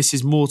this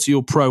is more to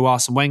your pro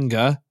Arsene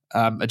Wenger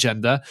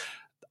agenda.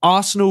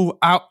 Arsenal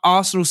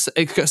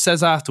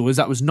says afterwards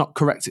that was not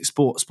correct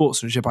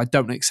sportsmanship. I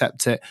don't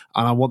accept it,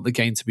 and I want the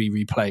game to be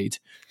replayed.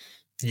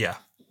 Yeah.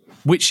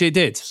 Which they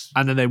did,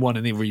 and then they won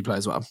in the replay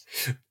as well.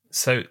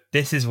 So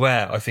this is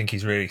where I think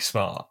he's really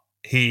smart.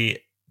 He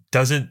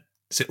doesn't.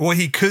 So what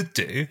he could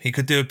do a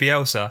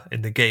Bielsa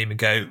in the game and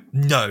go,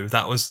 "No,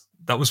 that was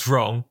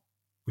wrong.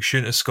 We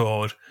shouldn't have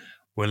scored.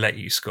 We'll let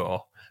you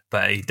score."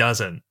 But he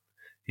doesn't.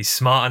 He's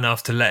smart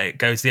enough to let it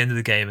go to the end of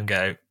the game and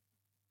go, "Do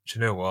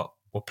you know what?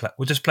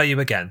 We'll just play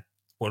you again.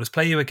 We'll just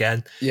play you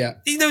again." Yeah.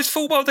 He knows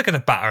full well they're going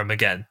to batter him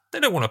again.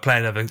 They don't want to play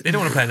another. They don't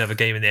want to play another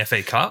game in the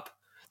FA Cup.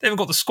 They haven't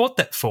got the squad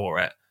depth for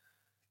it.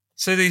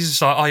 So he's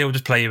just like, we'll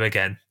just play you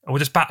again, and we'll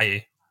just batter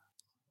you.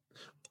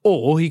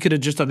 Or he could have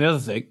just done the other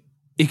thing.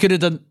 He could have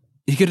done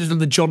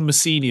the John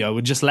Messinio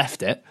and just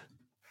left it.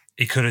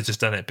 He could have just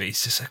done it, but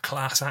he's just a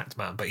class act,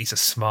 man. But he's a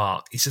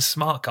smart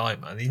guy,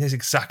 man. He knows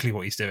exactly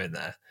what he's doing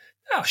there.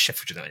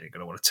 Sheffield United are going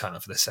to want to turn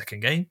up for the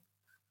second game.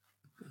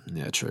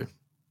 Yeah, true.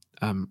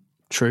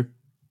 True.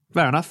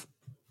 Fair enough.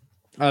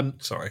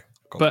 Sorry.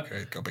 No,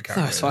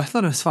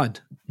 it's fine.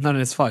 No,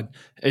 it's fine.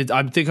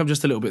 I think I'm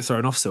just a little bit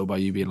thrown off still by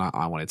you being like,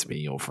 I wanted to be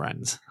your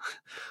friend.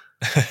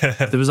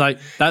 That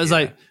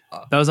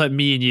was like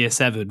me in year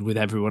 7 with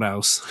everyone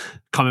else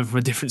coming from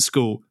a different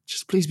school.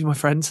 Just please be my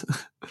friend.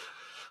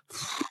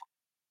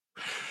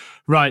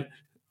 Right.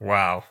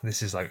 Wow.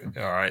 This is like,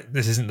 all right.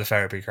 This isn't the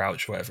therapy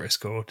couch, whatever it's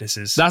called. This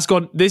has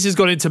gone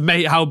into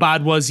mate, how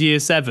bad was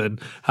year 7?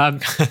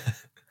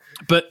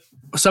 But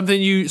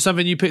something you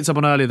picked up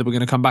on earlier that we're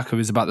going to come back with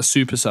is about the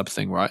super sub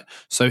thing, right?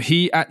 So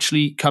he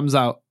actually comes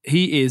out.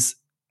 He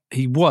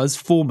was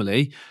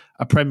formerly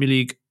a Premier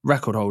League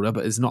record holder,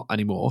 but is not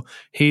anymore.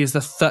 He is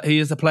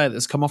the player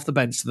that's come off the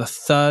bench the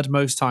third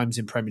most times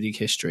in Premier League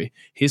history.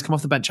 He has come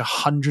off the bench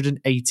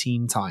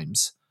 118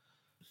 times.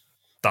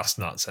 That's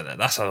nuts, isn't it?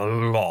 That's a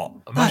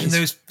lot.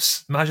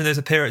 Imagine those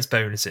appearance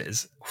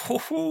bonuses.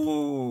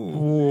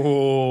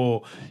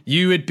 Oh,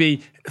 you would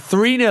be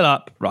 3-0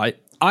 up, right?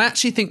 I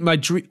actually think my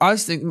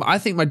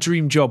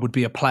dream job would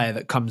be a player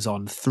that comes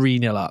on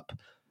 3-0 up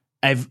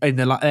in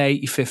the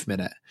 85th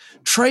minute.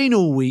 Train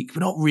all week,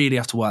 but not really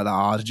have to work that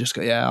hard. Just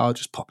go, I'll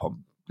just pop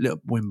on. Little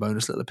win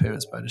bonus, little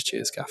appearance bonus.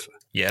 Cheers, Gaffer.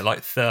 Yeah,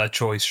 like third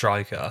choice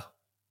striker.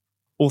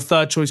 Or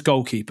third choice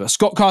goalkeeper.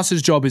 Scott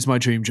Carson's job is my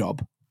dream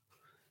job.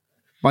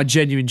 My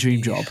genuine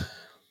dream job.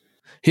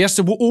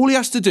 All he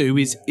has to do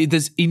is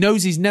he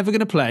knows he's never going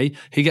to play.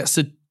 He gets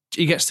to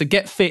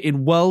get fit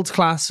in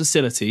world-class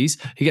facilities.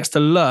 He gets to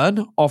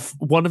learn off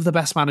one of the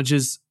best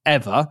managers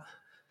ever.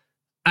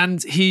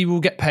 And he will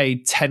get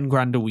paid 10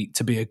 grand a week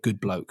to be a good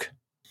bloke.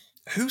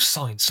 Who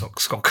signed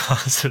Scott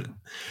Carson?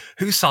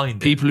 Who signed him?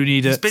 People who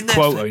need a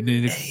quota.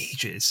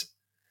 Ages.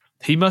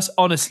 He must,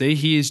 honestly,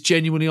 he is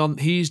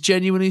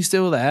genuinely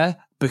still there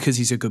because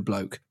he's a good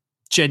bloke.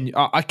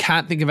 I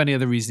can't think of any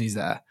other reason he's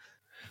there.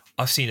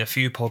 I've seen a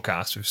few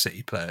podcasts with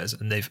City players,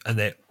 and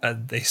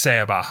they say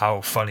about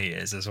how funny he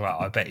is as well.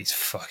 I bet he's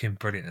fucking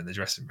brilliant in the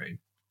dressing room.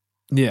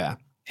 Yeah,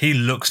 he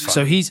looks funny.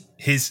 So he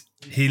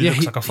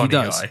looks like a funny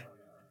guy.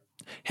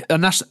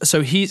 And that's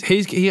so he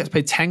gets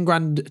paid 10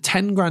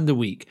 grand a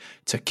week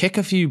to kick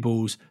a few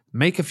balls,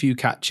 make a few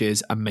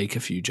catches, and make a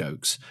few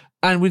jokes.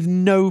 And with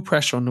no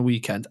pressure on the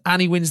weekend.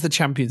 And he wins the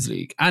Champions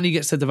League. And he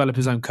gets to develop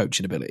his own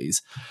coaching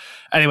abilities.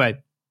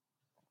 Anyway,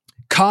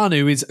 I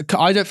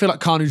don't feel like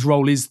Kanu's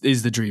role is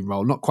the dream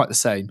role. Not quite the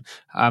same.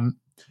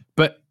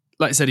 But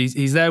like I said,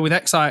 he's there with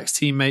ex-Ajax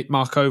teammate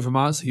Mark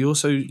Overmars. He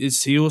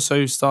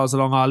also stars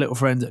along our little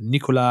friend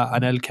Nicolas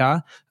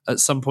Anelka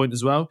at some point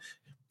as well.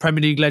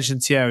 Premier League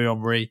legend Thierry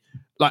Henry.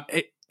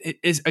 Like it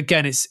is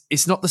again,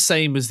 it's not the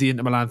same as the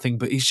Inter Milan thing,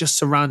 but he's just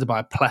surrounded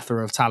by a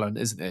plethora of talent,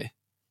 isn't he?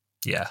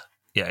 Yeah.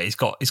 He's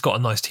got a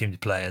nice team to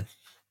play in.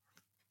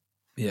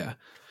 Yeah,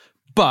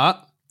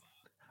 but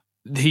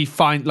he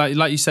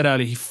like you said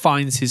earlier, he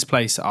finds his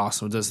place at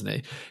Arsenal,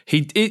 doesn't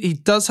he? He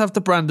does have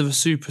the brand of a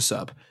super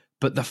sub,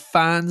 but the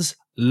fans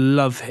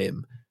love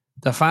him.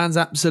 The fans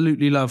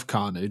absolutely love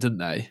Kanu, don't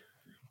they?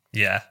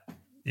 Yeah,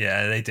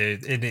 they do.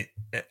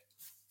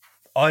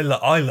 I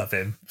love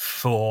him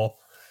for.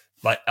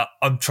 Like,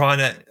 I'm trying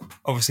to,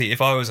 obviously,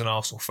 if I was an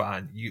Arsenal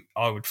fan,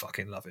 I would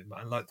fucking love him,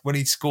 man. Like, when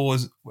he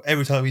scores,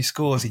 every time he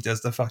scores, he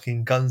does the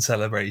fucking gun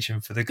celebration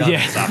for the guns.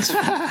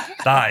 Yeah.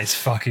 That is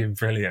fucking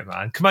brilliant,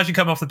 man. Can you imagine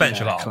coming off the bench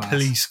and like,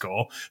 please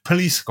score and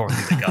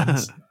do the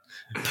guns.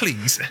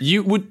 Please.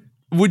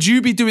 Would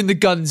you be doing the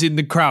guns in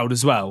the crowd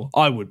as well?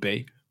 I would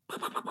be.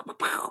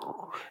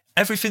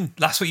 Everything,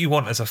 that's what you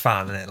want as a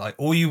fan, isn't it? Like,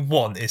 all you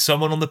want is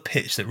someone on the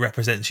pitch that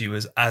represents you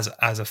as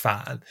a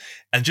fan.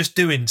 And just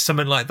doing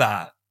something like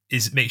that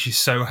makes you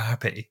so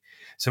happy.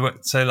 So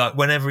like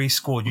whenever he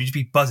scored, you'd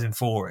be buzzing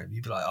for him.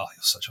 You'd be like, oh,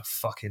 you're such a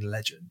fucking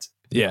legend.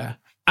 Yeah.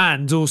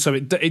 And also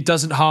it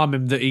doesn't harm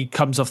him that he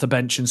comes off the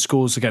bench and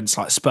scores against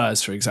like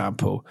Spurs, for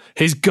example.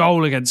 His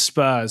goal against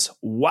Spurs,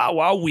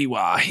 wow.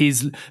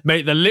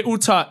 Mate, the little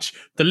touch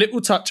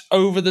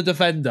over the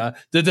defender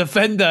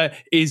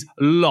is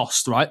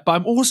lost, right? But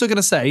I'm also going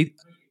to say,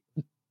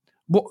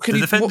 what can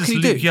he do?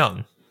 Luke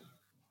Young.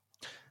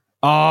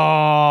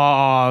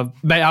 Oh,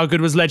 mate, how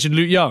good was legend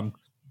Luke Young?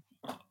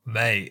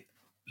 Mate,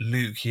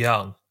 Luke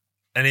Young.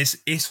 And he's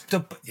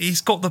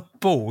got the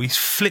ball, he's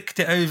flicked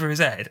it over his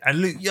head, and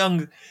Luke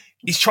Young,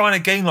 he's trying to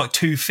gain like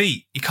 2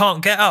 feet. He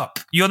can't get up.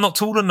 You're not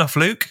tall enough,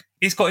 Luke.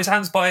 He's got his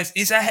hands by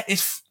his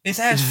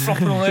hair's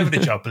flopping all over the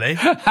jubbly.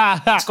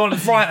 It's gone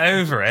right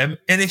over him,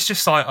 and it's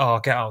just like, oh,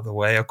 get out of the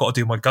way. I've got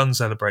to do my gun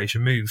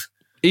celebration move.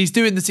 He's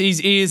doing this.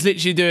 He is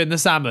literally doing the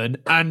salmon,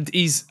 but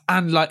it's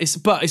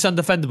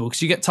undefendable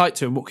because you get tight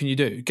to him. What can you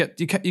do?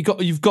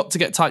 You've got to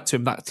get tight to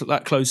him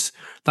that close,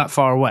 that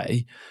far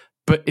away.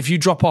 But if you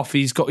drop off,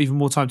 he's got even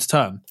more time to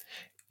turn.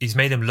 He's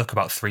made him look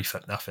about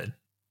 3'0".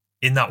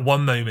 In that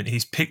one moment,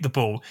 he's picked the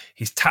ball,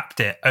 he's tapped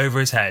it over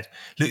his head.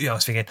 Luke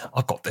Young's thinking,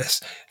 I've got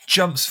this.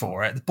 Jumps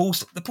for it. The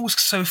ball's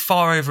so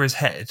far over his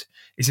head,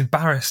 it's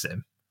embarrassed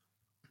him.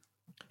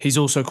 He's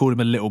also called him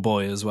a little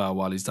boy as well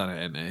while he's done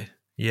it, hasn't he?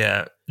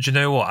 Yeah. Do you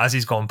know what? As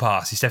he's gone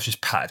past, he's definitely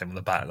just patted him on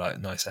the back, like,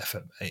 nice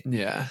effort, mate.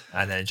 Yeah.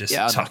 And then just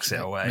tucks it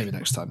away. Maybe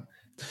next time.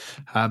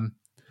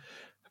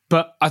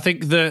 But I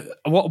think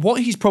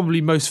what he's probably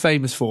most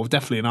famous for,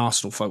 definitely in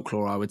Arsenal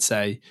folklore, I would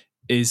say,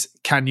 is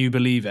 "Can You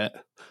Believe It?",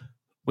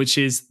 which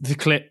is the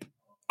clip.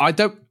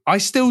 I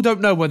still don't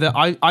know whether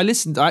I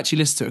actually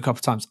listened to it a couple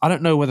of times. I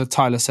don't know whether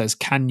Tyler says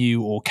 "Can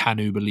you" or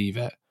 "Kanu believe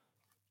it?"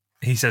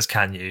 He says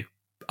 "Can you?"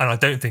 and I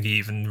don't think he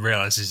even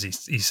realizes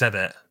he said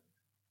it.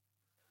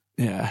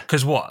 Yeah,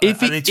 because what if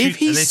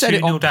he said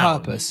it on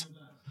purpose?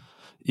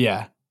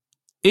 Yeah,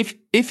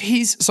 if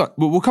he's sorry,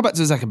 we'll come back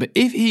to it in a second. But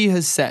if he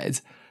has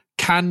said,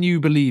 "Can you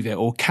believe it?"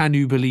 or "Can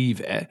you believe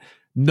it?",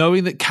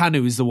 knowing that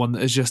Kanu is the one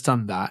that has just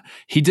done that,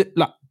 he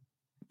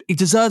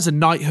deserves a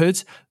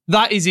knighthood.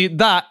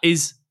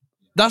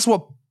 That's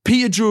what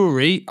Peter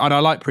Drury, and I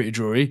like Peter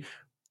Drury.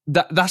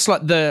 That's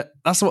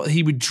what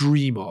he would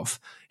dream of.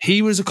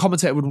 He was a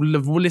commentator, would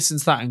have listened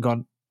to that and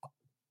gone,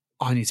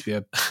 I need to be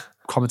a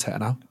commentator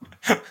now.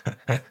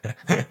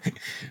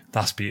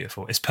 That's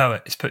beautiful. It's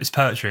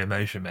poetry in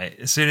motion, mate.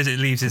 As soon as it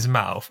leaves his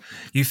mouth,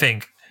 you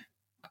think,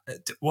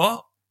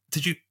 what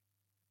did you?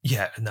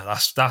 Yeah, no,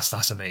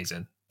 that's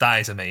amazing.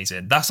 That is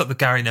amazing. That's like the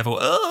Gary Neville.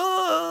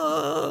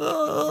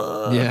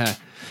 Yeah,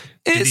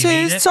 it's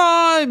his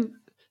time.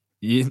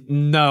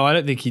 No, I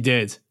don't think he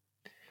did.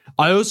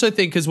 I also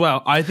think as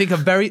well, I think a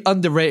very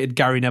underrated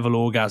Gary Neville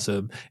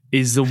orgasm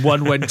is the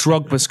one when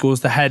Drogba scores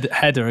the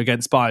header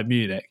against Bayern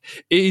Munich.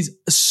 It is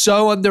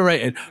so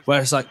underrated,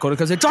 where it's like, Gordon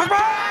comes in, Drogba!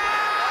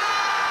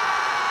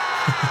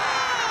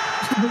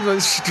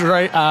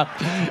 Straight up.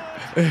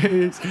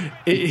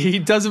 He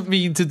doesn't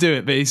mean to do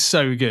it, but he's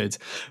so good.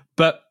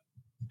 But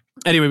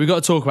anyway, we've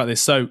got to talk about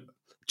this. So,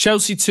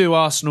 Chelsea 2,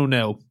 Arsenal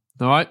 0.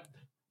 All right?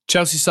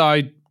 Chelsea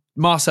side,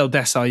 Marcel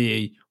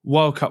Desailly,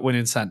 World Cup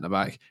winning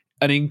centre-back.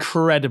 An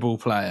incredible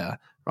player,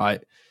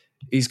 right?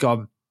 He's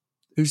gone.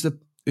 Who's the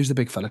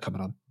big fella coming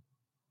on?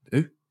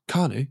 Who?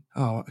 Kanu?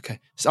 Oh,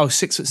 okay.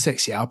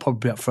 6'6". Yeah, I'll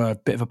probably be up for a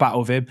bit of a battle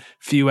with him.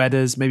 Few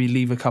headers, maybe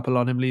leave a couple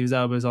on him, leave his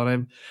elbows on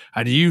him.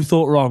 And you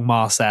thought wrong,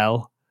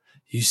 Marcel.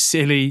 You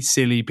silly,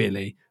 silly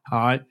Billy. All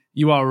right,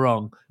 you are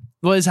wrong.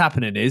 what is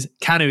happening is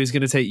Kanu is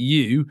going to take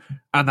you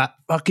and that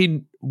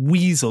fucking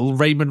weasel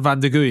Raymond van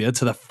der Guya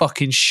to the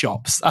fucking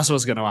shops. That's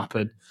what's going to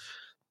happen.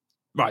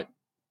 Right.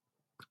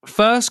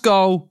 First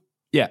goal,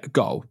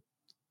 goal.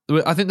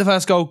 I think the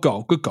first goal,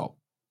 good goal.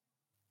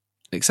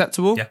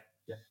 Acceptable? Yeah.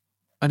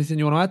 Anything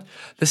you want to add?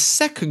 The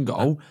second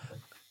goal,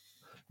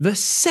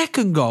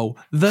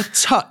 the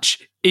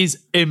touch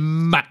is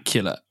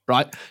immaculate,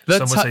 right?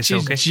 The Some would say touch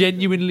silky. is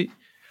genuinely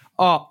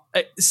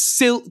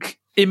silk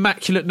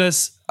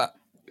immaculateness,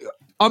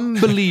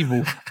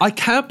 unbelievable. I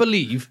can't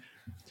believe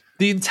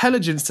the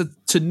intelligence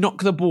to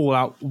knock the ball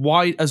out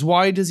as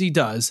wide as he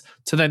does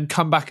to then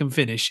come back and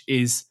finish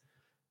is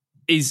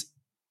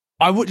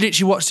I would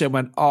literally watched it and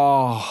went,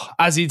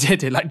 as he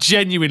did it, like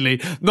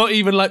genuinely, not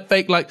even like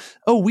fake, like,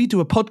 we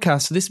do a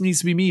podcast, so this needs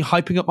to be me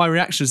hyping up my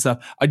reaction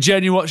stuff. I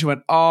genuinely watched it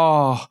and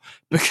went,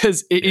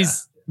 because it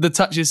is, the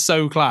touch is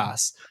so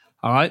class.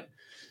 All right.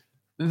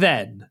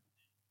 Then,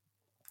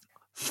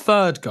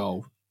 third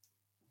goal.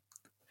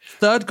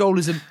 Third goal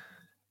is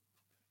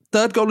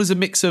a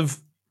mix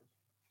of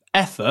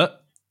effort,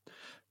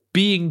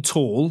 being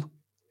tall,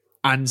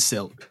 and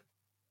silk.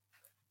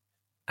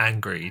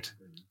 And greed.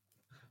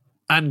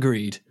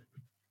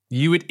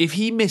 You would, if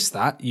he missed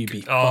that, you'd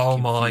be. Oh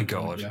my fuming,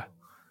 God.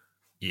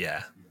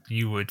 Yeah,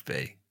 you would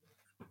be.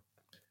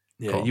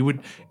 Yeah, you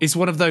would. It's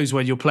one of those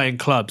where you're playing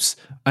clubs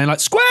and you're like,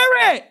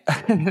 square it!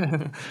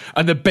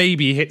 And the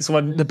baby hits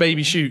one, the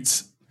baby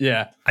shoots.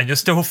 Yeah. And you're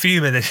still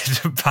fuming that you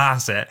didn't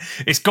pass it.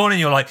 It's gone and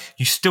you're like,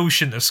 you still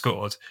shouldn't have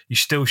scored. You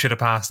still should have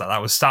passed that.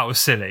 That was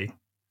silly.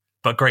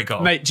 But great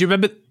goal. Mate, do you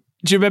remember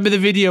the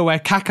video where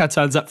Kaka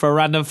turns up for a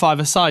random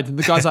five-a-side and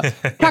the guy's like,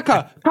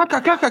 Kaka,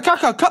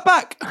 cut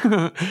back.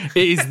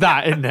 It is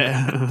that, isn't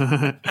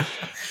it?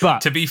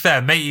 But to be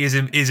fair, matey is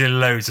in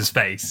loads of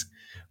space.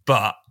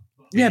 But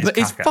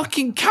it's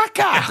fucking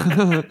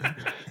Kaka.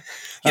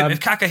 If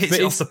Kaka hits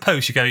it off the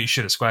post, you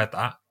should have squared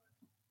that.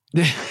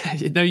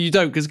 No, you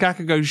don't, because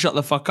Kaka goes, shut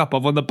the fuck up.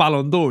 I'm on the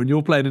Ballon d'Or and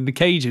you're playing in the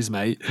cages,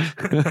 mate.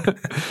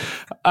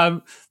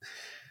 But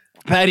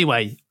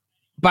anyway,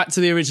 back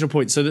to the original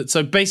point.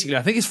 So basically,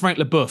 I think it's Frank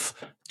Leboeuf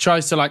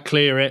tries to like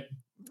clear it.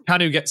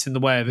 Kanu gets in the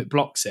way of it,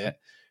 blocks it,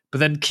 but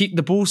then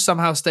the ball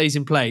somehow stays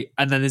in play,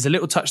 and then there's a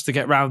little touch to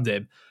get round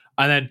him,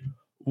 and then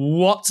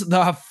what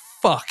the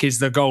fuck is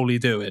the goalie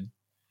doing?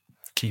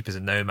 Keeper's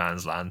in no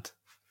man's land.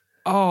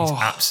 He's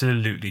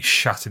absolutely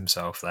shut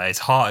himself there. His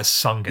heart has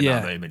sunk in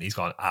that moment. He's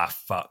gone,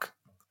 fuck.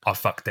 I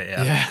fucked it,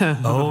 yeah.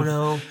 Oh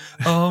no.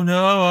 Oh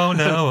no, oh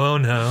no, oh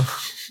no.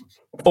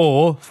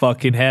 Or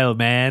fucking hell,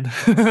 man.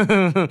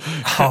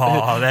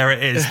 There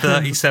it is.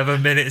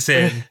 37 minutes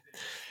in.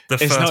 The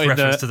first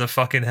reference to the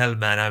fucking hell,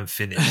 man. I'm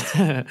finished.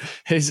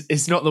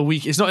 It's not the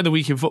week. It's not in the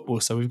week in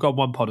football, so we've got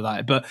one pod of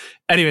that. But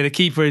anyway, the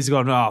keeper has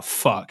gone,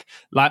 fuck.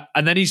 Like,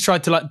 and then he's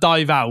tried to like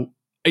dive out.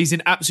 He's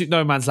in absolute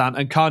no man's land,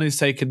 and Kanu's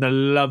taken the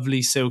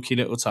lovely silky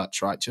little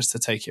touch, right, just to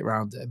take it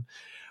around him.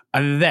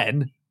 And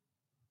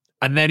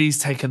then he's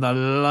taken the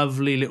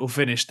lovely little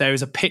finish. There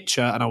is a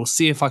picture, and I will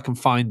see if I can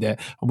find it,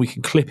 and we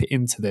can clip it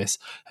into this.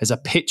 There's a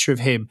picture of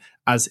him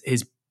as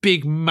his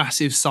big,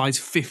 massive size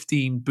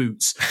 15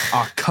 boots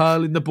are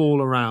curling the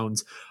ball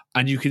around,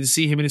 and you can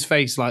see him in his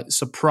face like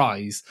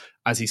surprise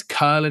as he's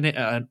curling it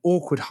at an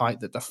awkward height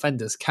that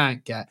defenders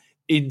can't get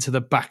into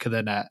the back of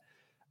the net.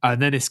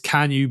 And then it's,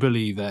 can you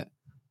believe it?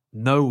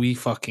 No, we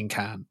fucking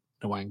can,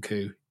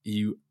 Nwankwo,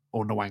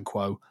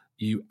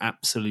 you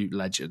absolute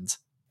legend.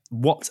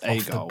 What a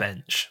Off goal. the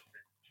bench.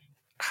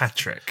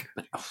 Hat-trick.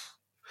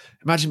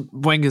 Imagine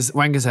Wenger's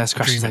ass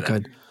crashes that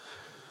going,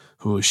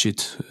 oh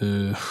shit,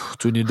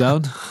 20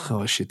 down,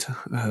 oh shit.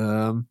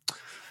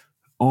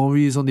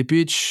 Henry is on the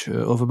pitch,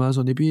 Overmars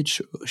on the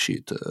pitch, oh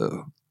shit.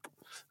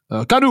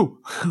 Kanu!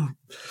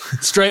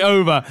 Straight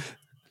over.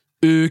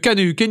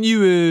 Kanu, can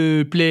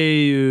you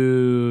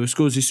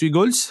score these 3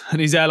 goals?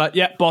 And he's there like,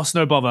 yeah, boss,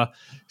 no bother.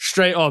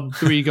 Straight on,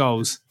 3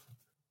 goals.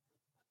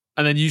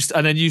 And then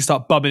you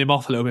start bumming him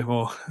off a little bit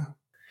more.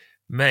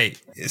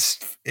 Mate,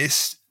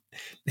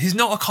 he's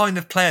not a kind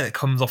of player that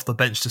comes off the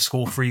bench to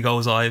score 3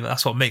 goals either.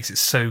 That's what makes it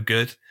so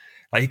good.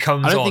 Like, he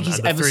comes on. I don't think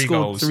he's ever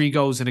scored 3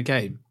 goals in a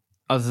game.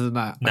 Other than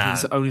that, nah,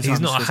 he's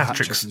not a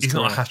hat-trick. He's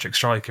not a hat-trick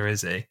striker,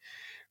 is he?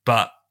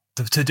 But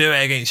to do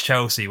it against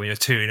Chelsea when you're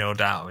 2-0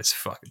 down, it's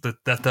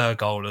the third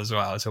goal as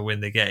well to win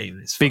the game.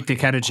 It's big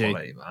dick energy,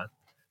 quality, man.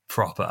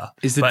 Proper.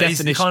 Is the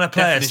definition, he's the kind of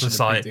player that's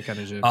like,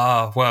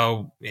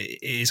 it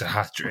is a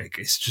hat trick.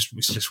 It's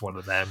just one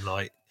of them.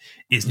 Like,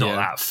 he's not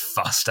that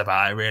fussed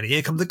about it really.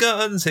 Here come the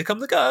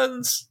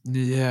guns.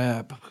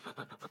 Yeah.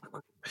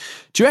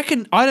 Do you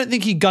reckon? I don't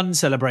think he gun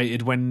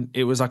celebrated when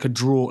it was like a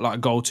draw, like a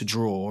goal to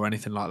draw or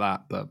anything like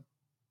that. But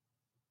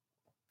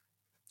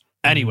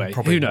anyway,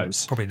 who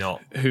knows? Probably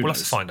not. We'll have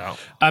to find out.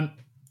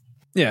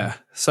 Yeah.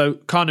 So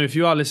Kanu, if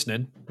you are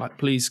listening, like,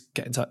 please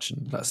get in touch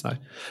and let us know.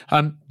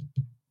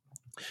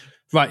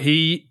 Right,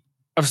 we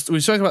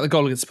spoke about the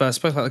goal against Spurs,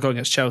 spoke about the goal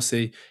against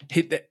Chelsea.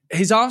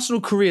 His Arsenal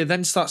career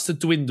then starts to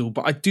dwindle,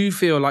 but I do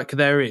feel like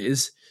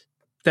there's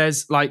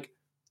like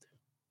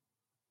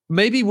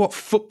maybe what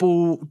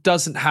football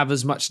doesn't have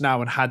as much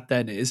now and had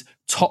then is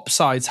top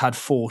sides had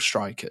 4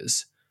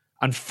 strikers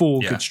and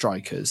 4 good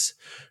strikers,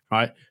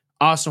 right?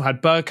 Arsenal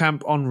had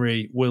Bergkamp,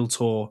 Henry,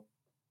 Wiltor,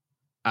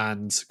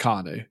 and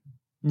Kanu,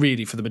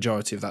 really for the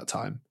majority of that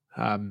time.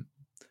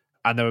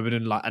 And there would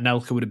have been like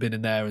Anelka would have been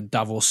in there, and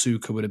Davor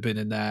Suker would have been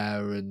in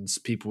there, and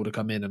people would have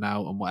come in and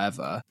out and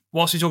whatever.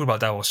 Whilst we're talking about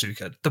Davor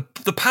Suker,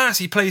 the pass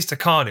he plays to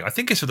Kanu, I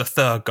think it's for the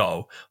 3rd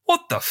goal.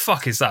 What the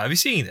fuck is that? Have you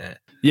seen it?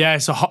 Yeah,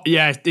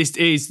 this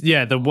is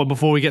the one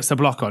before he gets the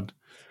block on.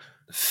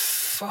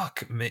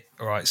 Fuck me.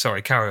 All right,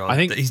 sorry, carry on. I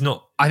think he's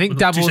not. I think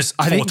Davor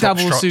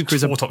Suker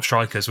is 4 top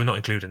strikers. We're not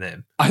including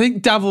him. I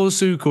think Davor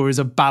Suker is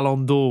a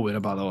Ballon d'Or winner,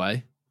 by the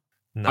way.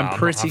 No, I'm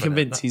pretty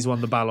convinced he's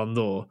won the Ballon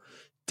d'Or.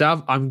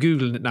 I'm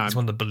Googling it now. He's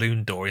won the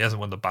Balloon d'Or. He hasn't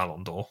won the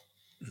Ballon d'Or.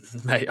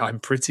 Mate, I'm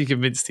pretty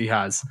convinced he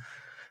has.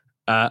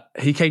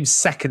 He came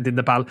second in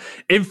the Ballon.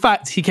 In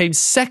fact, he came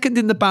second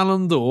in the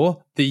Ballon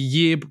d'Or that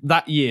year,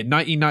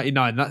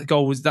 1999.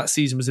 That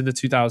season was in the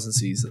 2000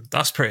 season.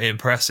 That's pretty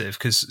impressive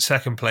because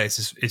second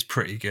place is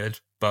pretty good,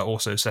 but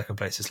also second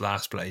place is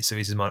last place. So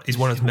he's won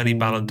as many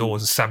Ballon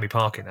d'Ors as Sammy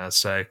Parkin has.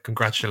 So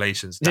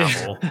congratulations,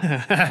 Davor.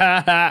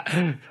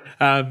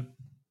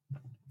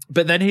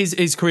 But then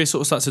his career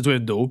sort of starts to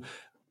dwindle.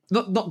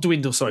 Not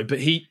dwindle, sorry, but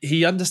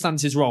he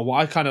understands his role. What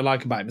I kind of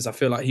like about him is I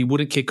feel like he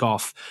wouldn't kick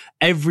off.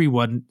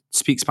 Everyone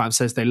speaks about him,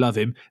 says they love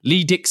him.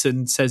 Lee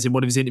Dixon says in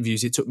one of his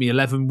interviews, it took me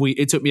 11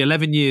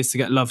 years to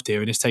get loved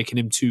here, and it's taken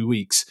him 2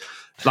 weeks.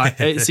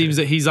 Like it seems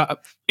that he's like,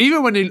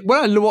 even when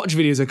I watch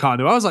videos of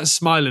Kanu, I was like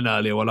smiling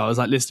earlier while I was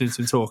like listening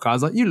to him talk. I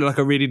was like, you look like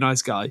a really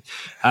nice guy.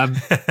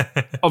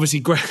 Obviously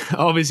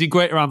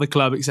great around the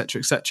club, etc.,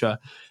 etc.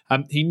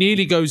 He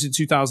nearly goes in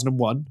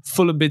 2001.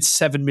 Fulham bids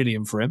 7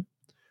 million for him.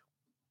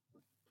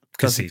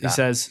 Because he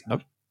says, no.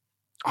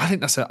 I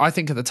think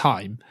at the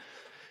time,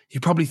 you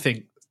probably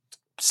think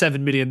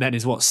 7 million then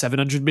is what,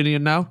 700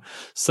 million now?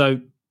 So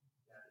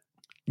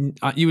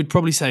you would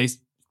probably say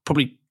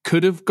probably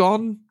could have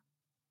gone.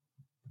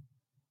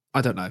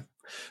 I don't know.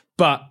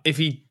 But if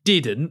he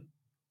did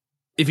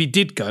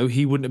go,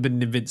 he wouldn't have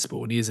been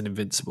invincible, and he isn't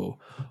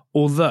invincible.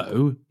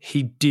 Although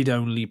he did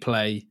only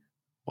play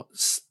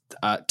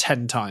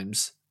 10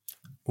 times.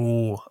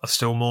 Oh,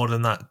 still more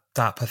than that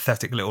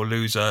pathetic little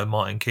loser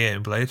Martin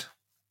Keown played.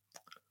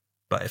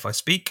 But if I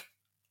speak,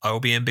 I will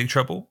be in big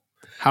trouble.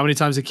 How many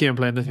times did Keown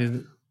play in the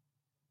season?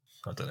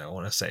 I don't know. I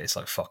want to say it's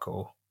like fuck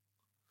all.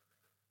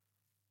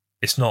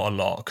 It's not a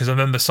lot because I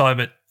remember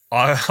Simon.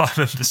 I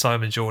remember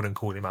Simon Jordan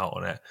called him out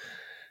on it.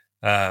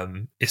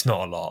 It's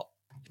not a lot.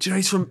 Do you know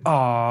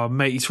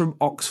he's from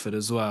Oxford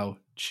as well?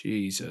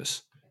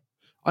 Jesus,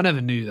 I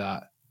never knew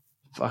that.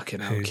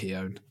 Fucking hell,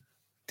 Keown.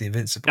 The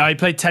Invincible. No, he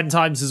played 10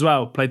 times as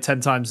well.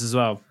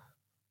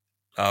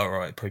 Oh,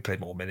 right. Probably played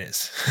more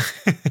minutes.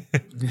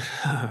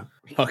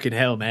 Fucking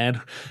hell,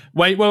 man.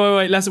 Wait.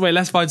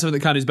 Let's find something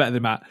that Kanu's better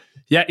than Matt.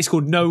 Yeah, he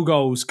scored no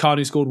goals.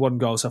 Kanu scored 1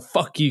 goal. So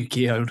fuck you,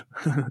 Keown.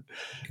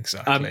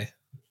 Exactly.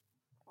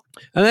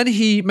 And then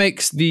he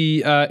makes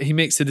the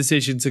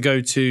decision to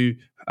go to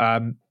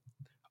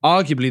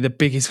arguably the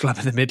biggest club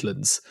in the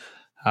Midlands,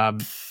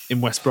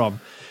 in West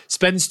Brom.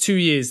 Spends 2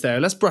 years there.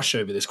 Let's brush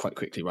over this quite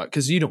quickly, right?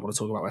 Because you don't want to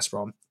talk about West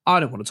Brom. I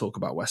don't want to talk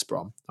about West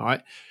Brom. All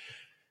right.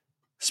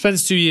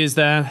 Spends 2 years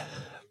there.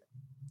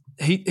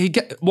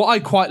 What I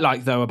quite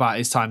like though about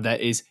his time there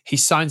is he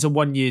signs a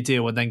 1-year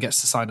deal and then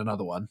gets to sign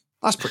another one.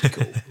 That's pretty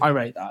cool. I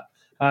rate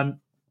that.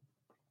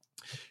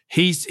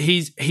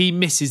 He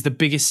misses the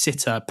biggest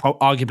sitter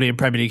arguably in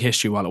Premier League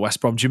history while at West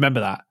Brom. Do you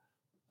remember that?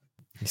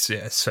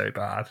 Yeah, it's so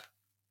bad.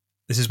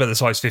 This is where the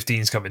size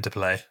 15s come into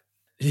play.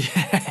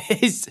 Yeah,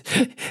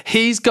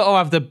 he's got to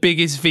have the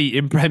biggest feet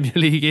in Premier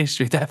League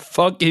history. They're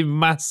fucking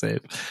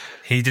massive.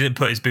 He didn't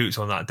put his boots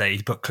on that day.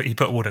 He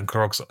put wooden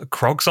clogs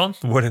on.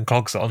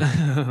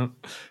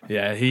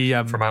 Yeah, he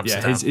from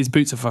Amsterdam. Yeah, his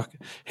boots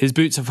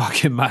are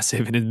fucking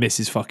massive, and his miss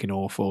is fucking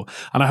awful.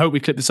 And I hope we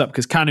clip this up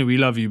because Kanu, we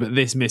love you, but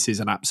this miss is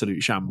an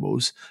absolute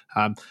shambles.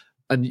 And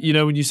you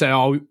know when you say,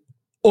 "Oh,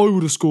 I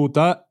would have scored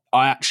that,"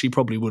 I actually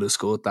probably would have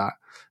scored that.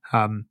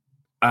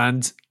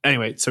 And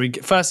anyway, so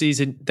first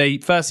season's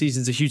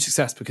a huge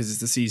success because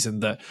it's the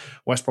season that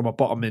West Brom are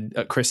bottom in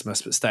at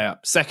Christmas but stay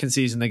up. Second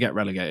season, they get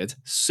relegated.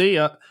 See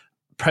ya.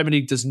 Premier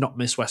League does not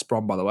miss West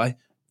Brom, by the way.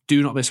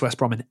 Do not miss West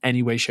Brom in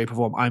any way, shape, or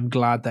form. I'm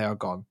glad they are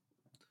gone.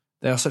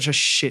 They are such a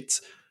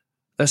shit.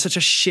 They're such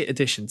a shit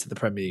addition to the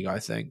Premier League, I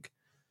think.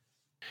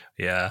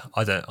 Yeah,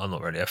 I'm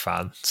not really a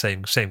fan.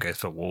 Same goes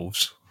for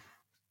Wolves.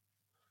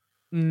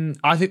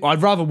 I think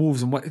I'd rather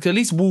Wolves than at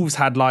least Wolves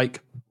had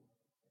like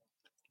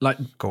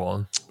go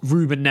on,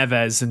 Ruben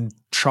Neves and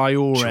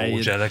Traore. Do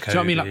you know what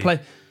I mean? Like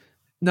but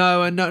do you know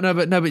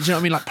what I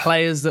mean? Like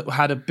players that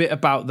had a bit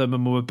about them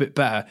and were a bit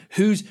better.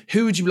 Who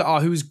would you be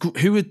like?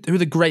 Who are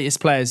the greatest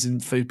players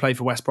who play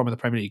for West Brom in the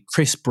Premier League?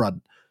 Chris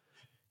Brunt,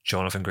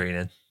 Jonathan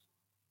Greening.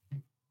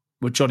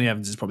 Well, Johnny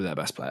Evans is probably their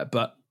best player,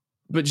 but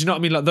do you know what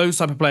I mean? Like those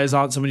type of players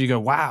aren't someone you go,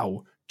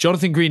 wow.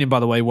 Jonathan Greening,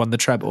 by the way, won the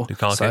treble.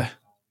 Lukaku. So.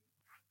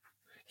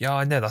 Yeah,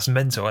 I know that's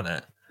mental, isn't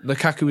it?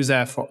 Lukaku was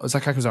there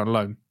on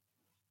loan.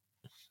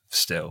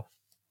 Still,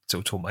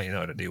 still taught Man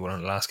United to do one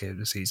on the last game of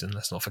the season.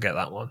 Let's not forget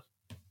that one.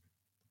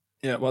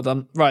 Yeah, well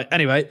done. Right.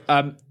 Anyway,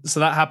 so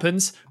that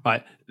happens.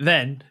 Right.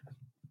 Then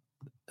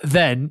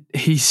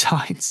he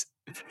signs.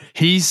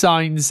 He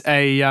signs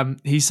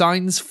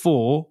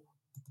for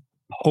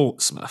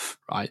Portsmouth.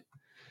 Right.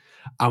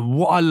 And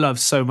what I love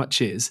so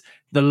much is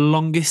the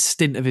longest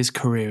stint of his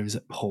career is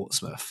at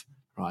Portsmouth.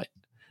 Right.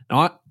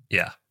 Now,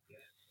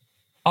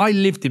 I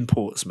lived in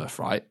Portsmouth.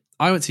 Right.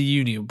 I went to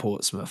uni in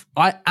Portsmouth.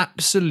 I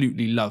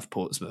absolutely love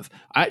Portsmouth.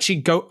 I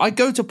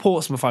go to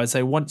Portsmouth, I would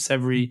say, once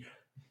every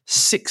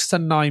 6 to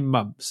 9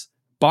 months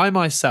by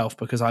myself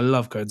because I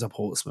love going to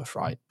Portsmouth,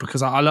 right?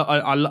 Because I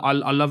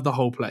love the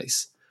whole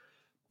place.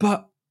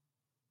 But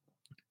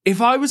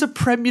if I was a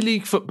Premier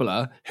League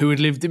footballer who had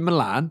lived in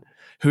Milan,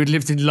 who had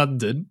lived in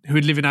London, who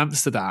had lived in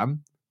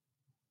Amsterdam,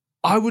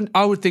 I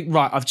would think,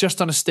 right, I've just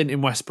done a stint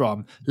in West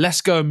Brom.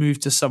 Let's go and move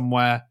to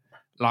somewhere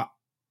like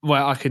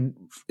where I can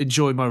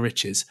enjoy my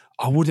riches.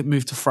 I wouldn't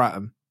move to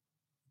Fratton.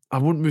 I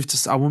wouldn't move to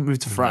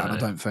Fratton, no. I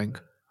don't think.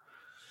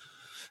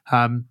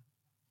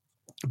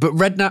 But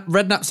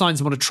Redknapp signs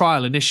him on a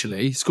trial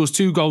initially, scores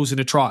 2 goals in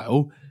a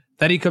trial.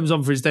 Then he comes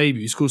on for his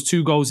debut, scores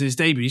 2 goals in his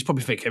debut. He's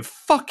probably thinking,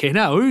 fucking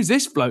hell, who's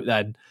this bloke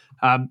then?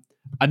 And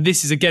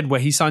this is again where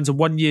he signs a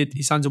 1 year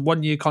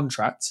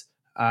contract.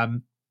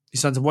 He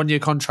signs a 1 year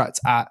contract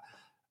at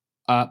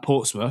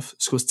Portsmouth,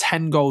 scores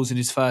 10 goals in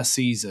his first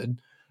season,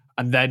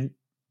 and then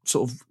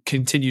sort of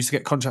continues to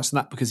get contracts on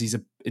that because he's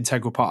an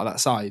integral part of that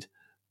side.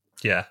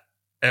 Yeah.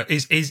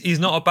 He's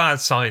not a bad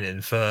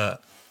signing for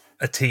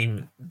a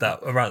team that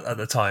around at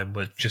the time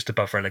were just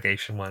above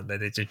relegation, weren't they?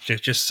 They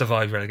just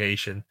survived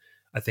relegation,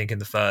 I think, in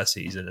the first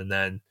season, and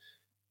then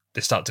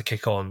they start to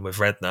kick on with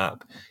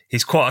Redknapp.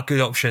 He's quite a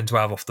good option to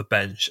have off the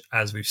bench,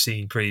 as we've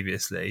seen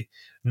previously.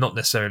 Not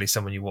necessarily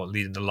someone you want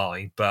leading the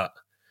line, but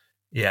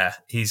yeah,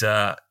 he's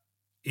a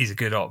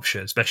good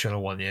option, especially on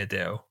a 1 year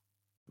deal.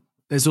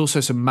 There's also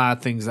some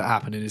mad things that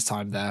happen in his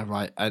time there,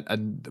 right?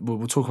 And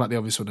we'll talk about the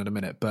obvious one in a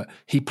minute, but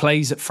he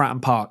plays at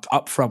Fratton Park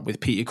up front with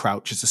Peter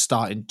Crouch as a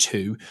starting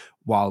 2,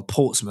 while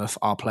Portsmouth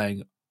are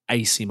playing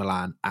AC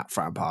Milan at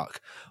Fratton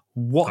Park.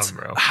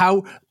 Unreal.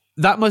 How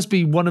that must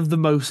be one of the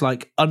most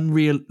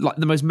unreal,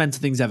 the most mental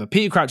things ever.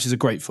 Peter Crouch is a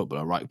great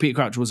footballer, right? Peter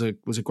Crouch was a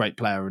great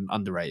player and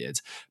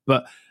underrated,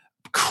 but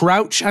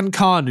Crouch and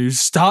Kanu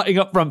starting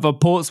up front for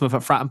Portsmouth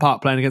at Fratton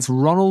Park playing against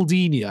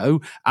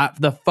Ronaldinho at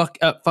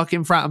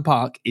fucking Fratton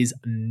Park is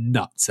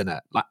nuts, isn't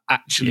it?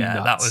 Actually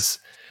nuts.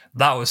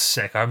 That was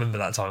sick. I remember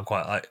that time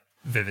quite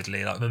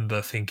vividly. I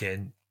remember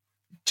thinking,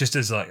 just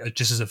as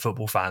a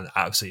football fan,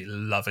 absolutely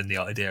loving the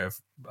idea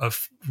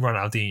of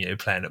Ronaldinho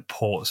playing at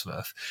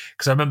Portsmouth.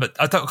 Because I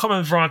can't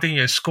remember if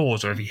Ronaldinho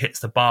scores or if he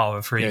hits the bar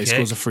with a free kick. He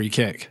scores a free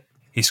kick.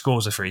 He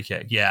scores a free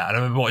kick, yeah. And I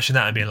remember watching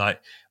that and being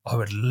like, I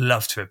would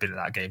love to have been at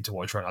that game to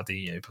watch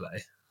Ronaldinho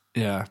play.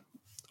 Yeah.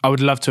 I would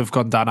love to have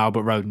gone down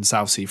Albert Road in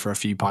Southsea for a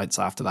few pints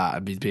after that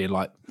and being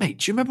like, mate,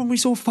 do you remember when we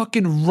saw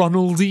fucking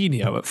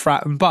Ronaldinho at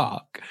Fratton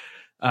Park?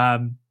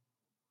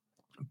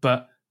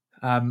 But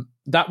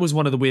that was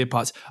one of the weird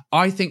parts.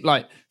 I think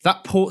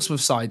that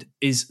Portsmouth side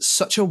is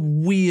such a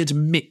weird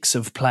mix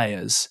of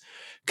players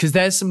because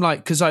there's some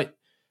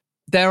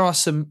there are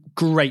some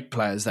great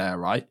players there,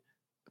 right?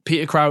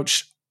 Peter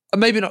Crouch,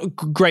 maybe not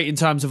great in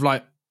terms of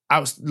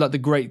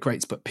the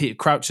greats, but Peter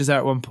Crouch is there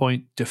at one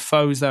point.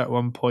 Defoe's there at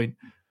one point.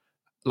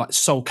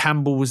 Sol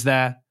Campbell was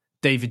there.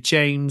 David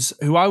James,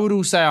 who I would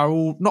all say are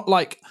all not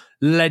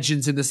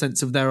legends in the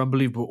sense of they're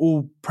unbelievable,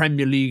 all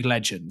Premier League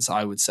legends,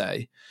 I would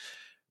say.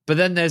 But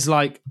then there's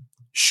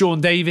Sean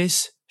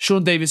Davis,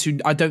 who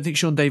I don't think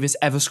Sean Davis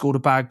ever scored a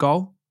bad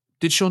goal.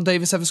 Did Sean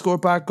Davis ever score a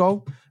bad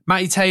goal?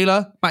 Matty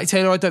Taylor, I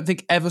don't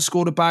think ever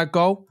scored a bad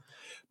goal.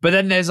 But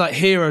then there's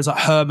heroes like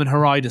Herman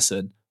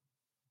Hreidarson.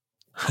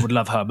 I would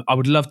love Herman. I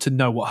would love to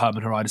know what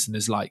Herman Hreidarson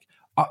is like.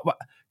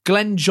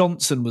 Glenn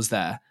Johnson was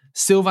there.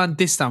 Sylvain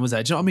Distin was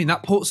there. Do you know what I mean?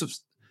 That Portsmouth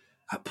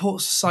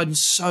side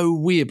was so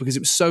weird because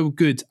it was so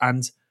good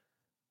and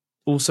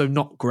also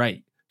not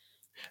great.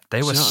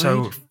 They were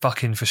so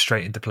fucking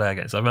frustrating to play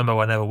against. I remember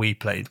whenever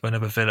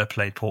Villa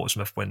played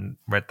Portsmouth when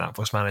Redknapp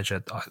was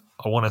manager,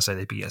 I want to say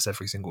they beat us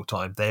every single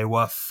time. They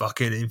were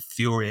fucking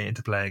infuriating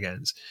to play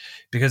against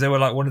because they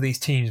were one of these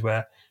teams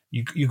where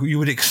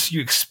you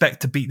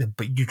expect to beat them,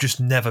 but you just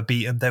never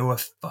beat them.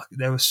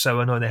 They were so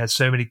annoying. They had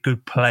so many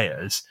good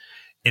players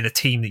in a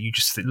team that you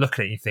just look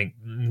at it and you think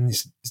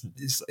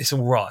it's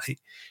all right,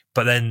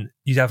 but then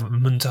you'd have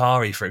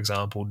Muntari, for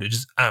example, that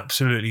just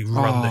absolutely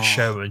run the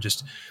show and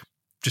just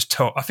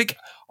told. I think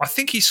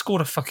he scored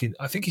a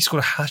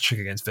hat trick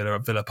against Villa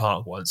at Villa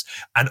Park once,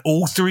 and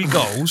all 3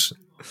 goals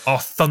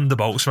are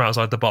thunderbolts from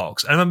outside the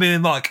box. And I'm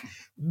being like,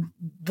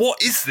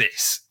 what is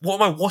this?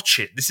 What am I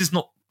watching? This is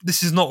not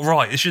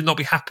right. This should not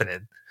be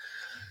happening.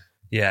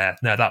 Yeah,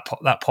 no,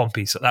 that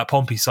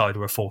Pompey side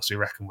were a force to be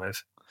reckoned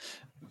with.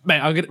 Mate,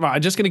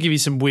 I'm just going to give you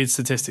some weird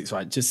statistics,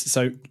 right? Just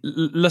so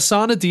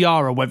Lassana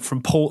Diarra went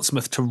from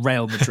Portsmouth to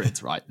Real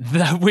Madrid, right?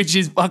 Which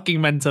is fucking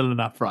mental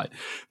enough, right?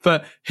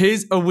 But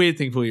here's a weird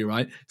thing for you,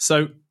 right?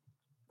 So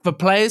for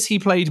players he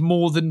played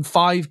more than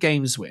 5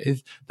 games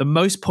with, the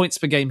most points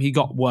per game he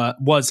got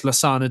was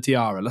Lassana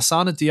Diarra.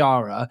 Lassana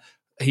Diarra,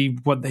 he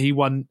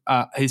won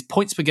his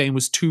points per game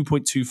was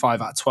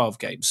 2.25 out of 12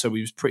 games, so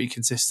he was pretty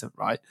consistent,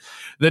 right?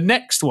 The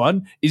next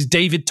one is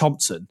David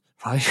Thompson,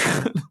 right?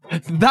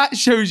 That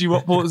shows you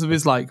what Portsmouth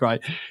is like,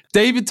 right?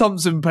 David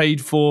Thompson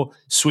played for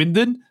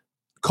Swindon,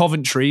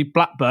 Coventry,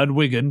 Blackburn,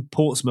 Wigan,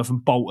 Portsmouth,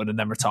 and Bolton, and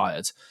then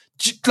retired.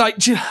 Like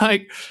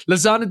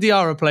Lassana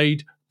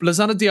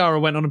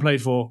Diarra went on and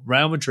played for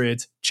Real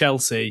Madrid,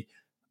 Chelsea,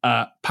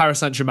 Paris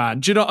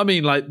Saint-Germain. Do you know what I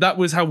mean? Like, that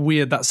was how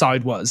weird that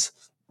side was.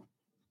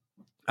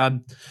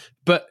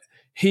 But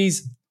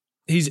he's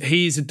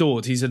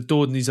adored. He's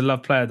adored, and he's a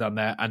loved player down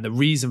there. And the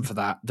reason for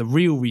that, the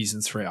real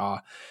reasons for it,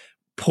 are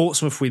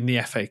Portsmouth win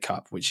the FA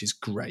Cup, which is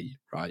great,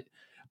 right?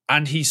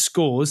 And he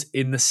scores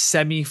in the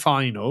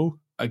semi-final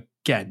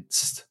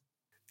against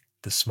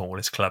the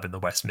smallest club in the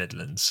West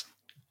Midlands.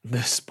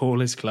 The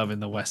smallest club in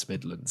the West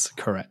Midlands,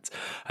 correct.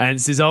 And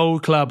it's his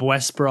old club,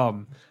 West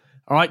Brom.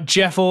 All right,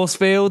 Jeff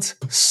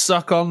Horsfield,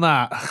 suck on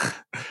that.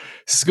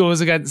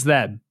 Scores against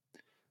them.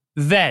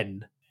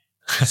 Then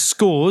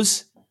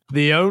scores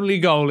the only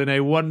goal in a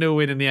 1-0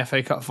 win in the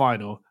FA Cup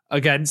final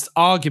against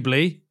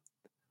arguably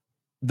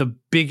the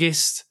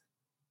biggest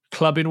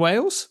club in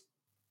Wales.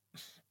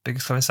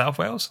 Biggest club in South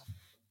Wales?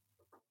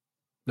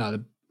 No,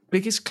 the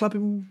biggest club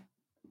in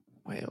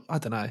Wales. I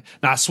don't know.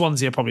 Nah,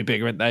 Swansea are probably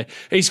bigger, aren't they?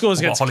 He scores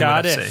against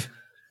Cardiff.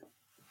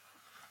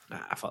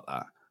 Nah, fuck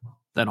that.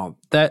 They're not.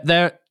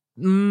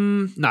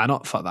 Nah,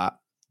 not fuck that.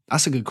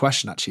 That's a good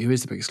question, actually. Who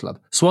is the biggest club?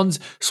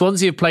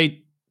 Swansea have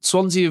played.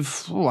 Swansea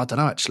have. Oh, I don't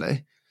know,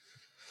 actually.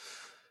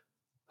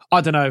 I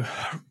don't know.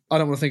 I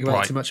don't want to think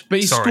about it too much. But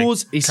he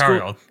scores.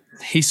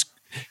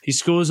 He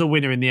scores a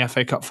winner in the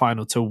FA Cup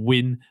final to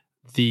win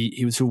the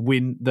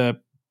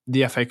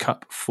FA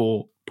Cup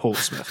for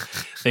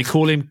Portsmouth. They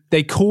call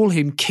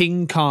him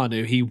King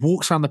Kanu. He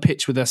walks around the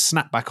pitch with a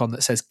snapback on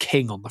that says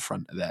King on the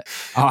front of it.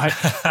 All right.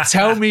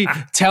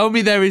 tell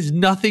me there is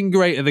nothing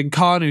greater than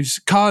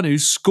Kanu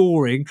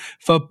scoring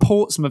for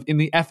Portsmouth in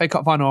the FA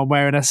Cup final and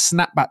wearing a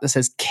snapback that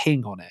says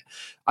King on it.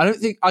 I don't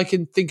think I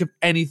can think of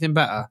anything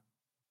better.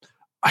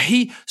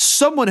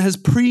 Someone has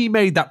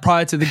pre-made that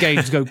prior to the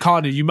game to go,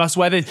 Kanu, you must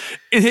wear this.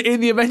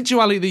 In the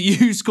eventuality that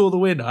you score the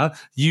winner,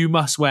 you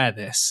must wear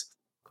this.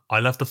 I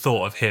love the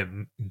thought of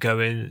him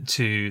going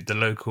to the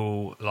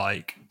local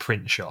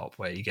print shop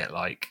where you get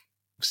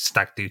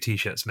stag do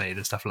t-shirts made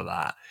and stuff like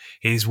that.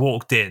 He's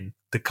walked in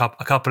a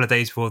couple of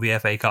days before the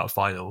FA Cup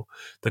final.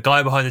 The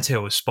guy behind the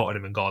till has spotted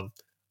him and gone,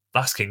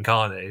 "That's King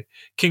Kanu."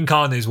 King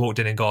Kanu's walked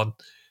in and gone,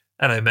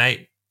 "Hello,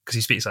 mate," because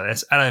he speaks like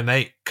this. "Hello,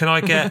 mate. Can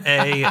I get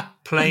a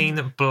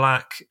plain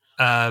black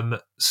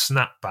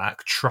snapback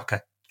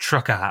trucker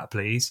hat,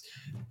 please?"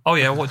 "Oh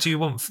yeah, what do you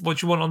want? What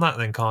do you want on that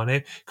then,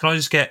 Kanu? Can I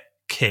just get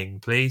King,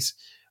 please?"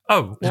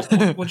 "Oh, what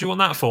do you want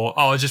that for?"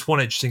 "Oh, I just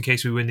want it just in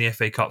case we win the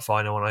FA Cup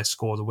final and I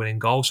score the winning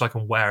goal so I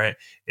can wear it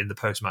in the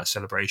post-match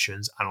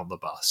celebrations and on the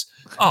bus."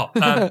 "Oh,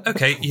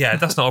 okay, yeah,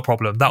 that's not a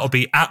problem. That'll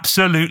be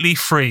absolutely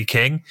free,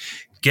 King.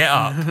 Get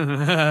up."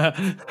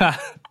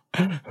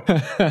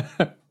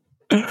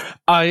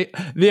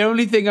 The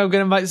only thing I'm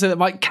going to say that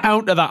might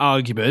counter that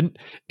argument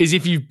is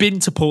if you've been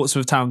to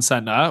Portsmouth Town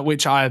Centre,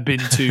 which I have been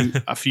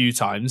to a few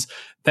times,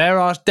 there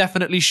are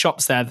definitely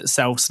shops there that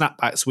sell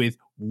snapbacks with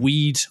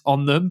weed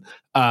on them,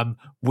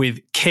 with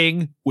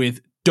King, with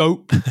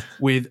dope,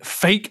 with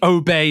fake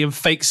Obey and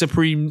fake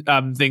Supreme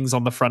things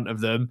on the front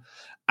of them.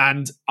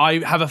 And I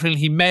have a feeling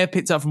he may have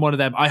picked it up from one of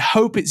them. I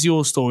hope it's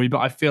your story, but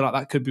I feel like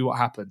that could be what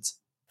happened.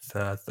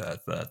 Third.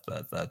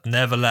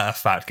 Never let a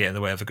fact get in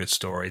the way of a good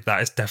story.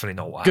 That is definitely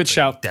not what happened. Good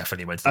shout. He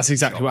definitely went to That's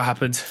exactly what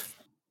happened.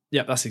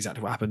 Yep, that's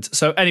exactly what happened.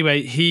 So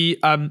anyway, he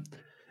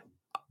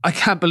I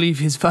can't believe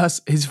his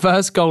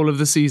first goal of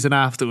the season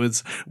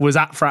afterwards was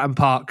at Fratton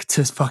Park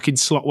to fucking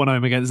slot one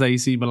home against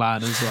AC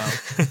Milan as well.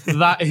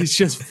 That is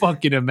just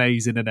fucking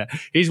amazing, isn't it?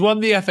 He's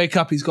won the FA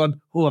Cup. He's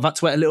gone, "Oh, I've had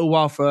to wait a little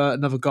while for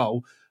another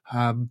goal."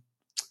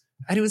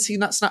 Anyone seen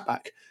that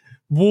snapback?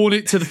 Worn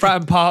it to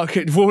Fratton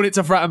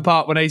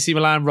Park when AC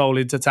Milan roll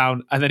into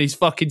town, and then he's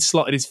fucking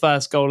slotted his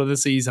first goal of the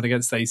season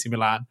against AC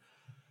Milan.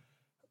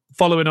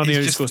 Following on, he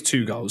only scores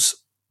 2 goals.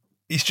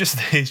 He's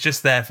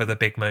just there for the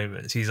big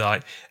moments. He's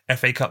like,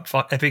 FA Cup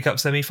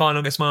semi-final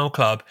against my old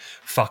club,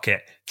 fuck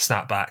it,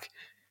 snapback.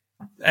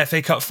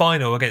 FA Cup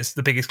final against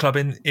the biggest club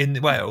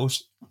in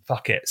Wales,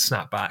 fuck it,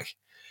 snapback.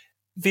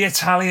 The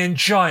Italian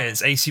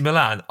giants, AC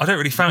Milan, I don't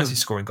really fancy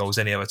scoring goals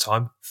any other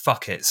time,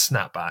 fuck it,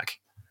 snapback.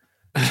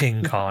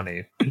 King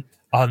Kanu.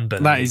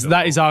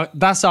 Unbelievable.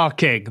 That's our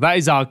king. That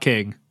is our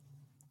king.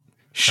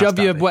 Shove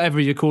your whatever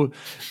you call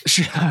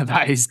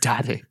that is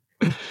daddy.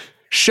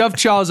 Shove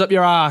Charles up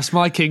your ass.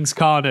 My king's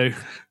Kanu.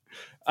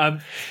 I'd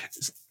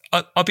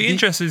be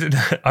interested.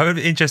 I would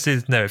be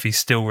interested to know if he's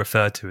still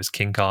referred to as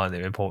King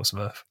Kanu in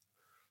Portsmouth.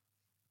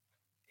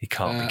 He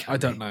can't be. I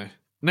don't know.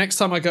 Next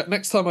time I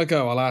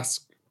go, I'll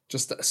ask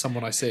just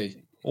someone I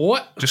see.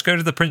 What? Just go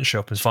to the print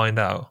shop and find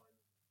out.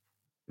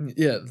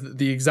 Yeah,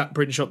 the exact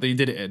print shop that he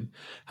did it in.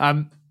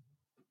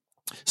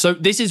 So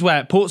this is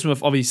where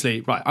Portsmouth,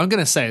 obviously, right, I'm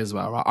going to say as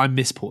well, right, I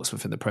miss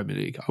Portsmouth in the Premier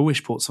League. I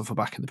wish Portsmouth were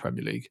back in the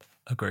Premier League.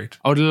 Agreed.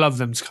 I would love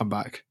them to come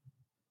back.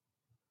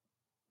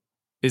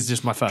 It's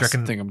just my first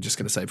reckon- thing I'm just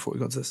going to say before we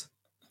go to this.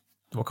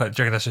 Do you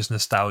reckon that's just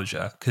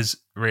nostalgia? Because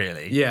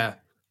really, Yeah.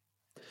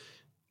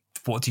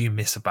 what do you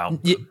miss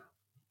about them?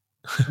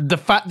 The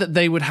fact that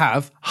they would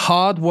have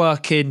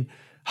hard-working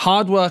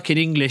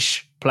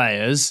English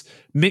players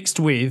mixed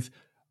with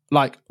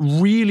like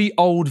really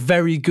old,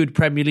 very good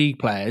Premier League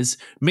players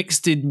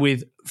mixed in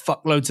with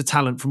fuckloads of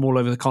talent from all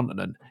over the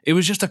continent. It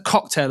was just a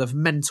cocktail of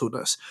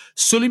mentalness.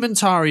 Souleymane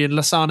Tari and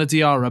Lassana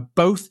Diarra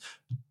both.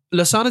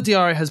 Lassana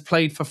Diarra has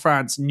played for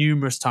France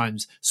numerous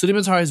times.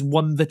 Souleymane Tari has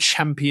won the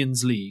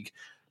Champions League.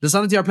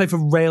 Lassana Diarra played for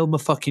Real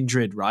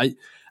Madrid, right?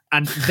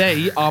 And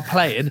they're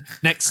playing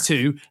next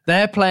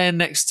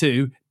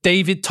to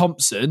David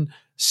Thompson,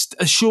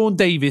 Sean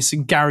Davis,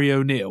 and Gary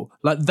O'Neill.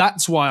 Like,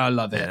 that's why I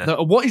love it.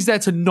 Yeah. What is there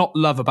to not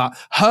love about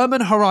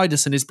Herman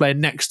Hreiderson is playing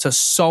next to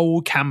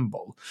Sol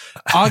Campbell,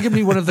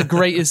 arguably one of the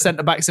greatest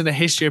centre backs in the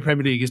history of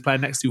Premier League, is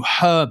playing next to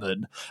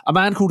Herman, a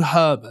man called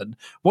Herman.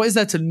 What is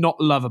there to not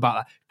love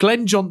about that?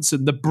 Glenn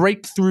Johnson, the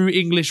breakthrough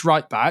English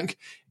right back,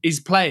 is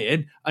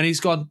playing and he's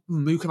gone,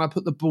 who can I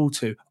put the ball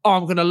to? Oh,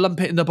 I'm going to lump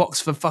it in the box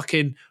for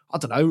fucking, I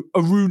don't know,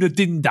 Aruna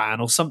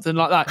Dindan or something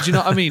like that. Do you know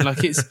what I mean?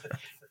 Like, it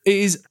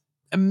is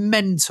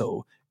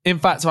mental. In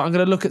fact, I'm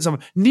going to look at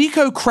someone.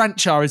 Nico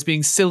Kranjčar is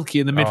being silky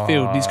in the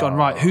midfield. And he's gone,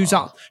 right, who's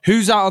out?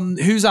 Who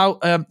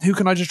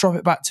can I just drop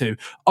it back to?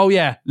 Oh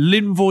yeah,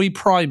 Linvoy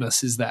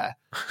Primus is there.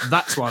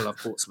 That's why I love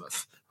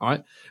Portsmouth. All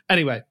right.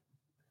 Anyway,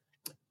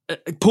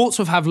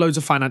 Portsmouth have loads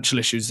of financial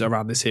issues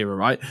around this era,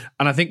 right?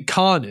 And I think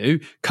Kanu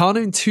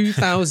in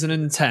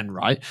 2010,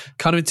 right?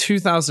 Kanu in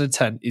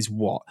 2010 is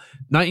what?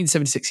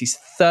 1976, he's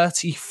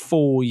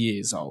 34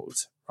 years old,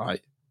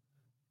 right?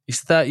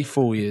 He's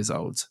 34 years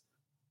old.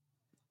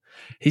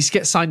 He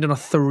gets signed on a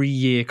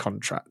 3-year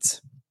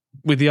contract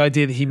with the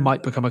idea that he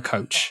might become a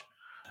coach.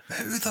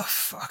 Who the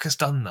fuck has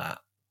done that?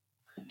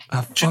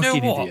 Do you know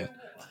what? Idiot.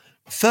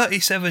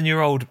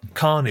 37-year-old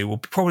Kanu will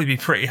probably be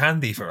pretty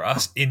handy for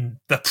us in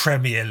the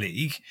Premier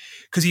League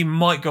because he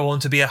might go on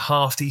to be a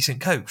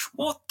half-decent coach.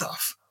 What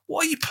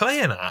are you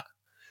playing at?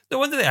 No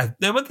wonder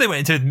they went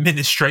into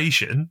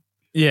administration.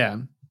 Yeah.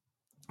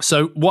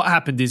 So what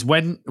happened is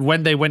when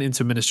they went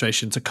into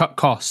administration to cut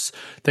costs,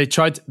 they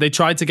tried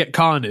to get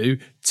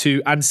Kanu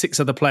and 6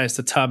 other players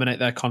to terminate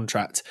their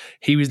contract.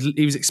 He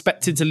was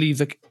expected to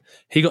leave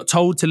he got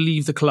told to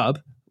leave the club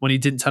when he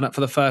didn't turn up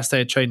for the first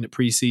day of training at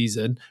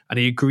pre-season, and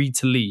he agreed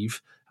to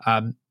leave.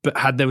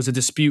 But there was a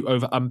dispute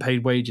over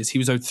unpaid wages. He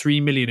was owed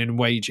 $3 million in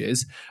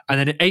wages, and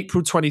then in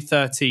April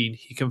 2013,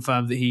 he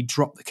confirmed that he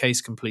dropped the case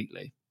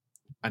completely,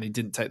 and he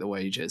didn't take the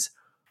wages.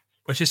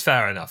 Which is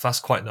fair enough. That's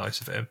quite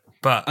nice of him.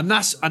 But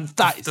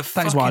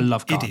that is why I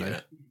love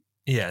Kanu.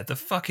 Yeah, the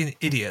fucking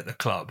idiot at the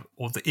club,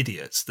 or the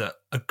idiots that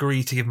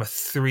agreed to give him a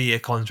 3-year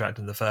contract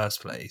in the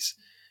first place.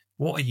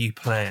 What are you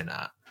playing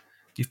at?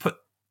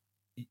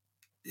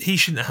 He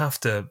shouldn't have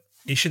to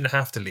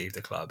leave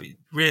the club.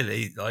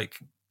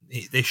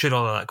 They should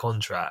honour that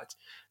contract.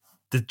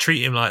 To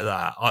treat him like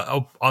that,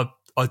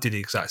 I'd do the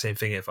exact same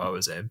thing if I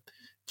was him.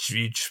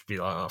 You'd just be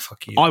like, oh,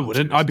 fuck you. I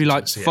wouldn't. I'd be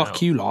like,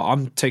 fuck you lot.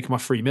 I'm taking my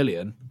 $3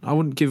 million. I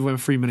wouldn't give him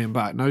 $3 million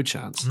back. No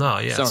chance. No,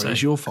 yeah. Sorry,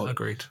 it's your fault.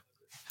 Agreed.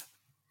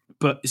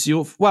 But it's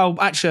your... Well,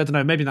 actually, I don't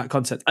know. Maybe in that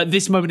context. At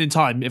this moment in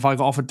time, if I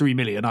got offered $3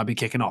 million, I'd be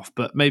kicking off.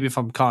 But maybe if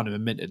I'm Kanu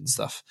and minted and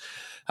stuff.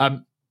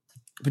 But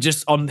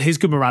just on his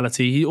good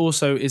morality, he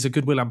also is a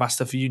goodwill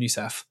ambassador for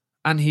UNICEF.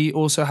 And he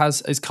also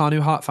has his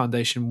Kanu Heart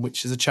Foundation,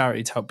 which is a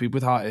charity to help people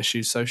with heart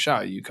issues. So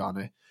shout out you,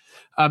 Kanu.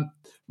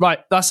 Right,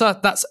 that's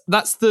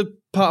the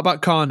part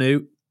about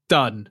Kanu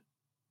done.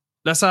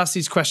 Let's ask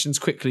these questions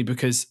quickly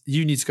because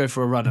you need to go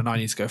for a run and I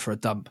need to go for a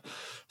dump.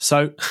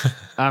 So,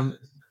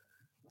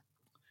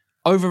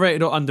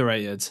 overrated or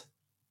underrated?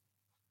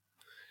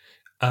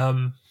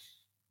 Underrated,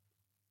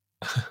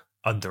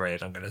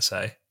 I'm going to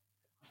say.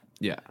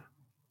 Yeah.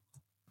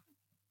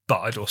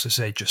 But I'd also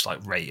say just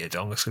like rated.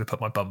 I'm just going to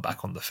put my bum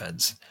back on the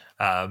fence.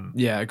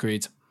 Yeah,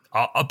 agreed.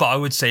 But I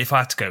would say if I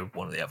had to go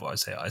one or the other,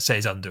 I'd say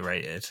he's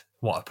underrated.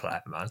 What a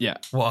player, man! Yeah,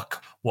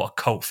 what a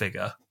cult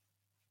figure.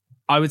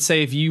 I would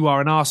say if you are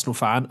an Arsenal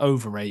fan,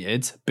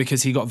 overrated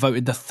because he got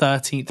voted the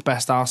 13th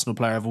best Arsenal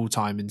player of all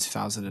time in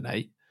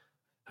 2008,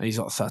 and he's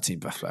not the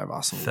 13th best player of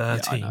Arsenal.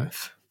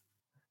 13th.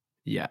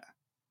 Yeah.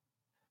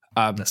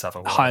 Let's have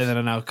a word. Higher than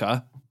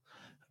Anelka.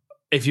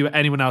 If you were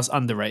anyone else,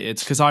 underrated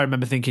because I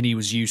remember thinking he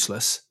was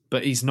useless,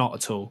 but he's not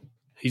at all.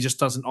 He just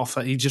doesn't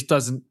offer. He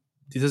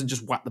doesn't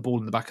just whack the ball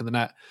in the back of the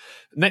net.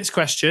 Next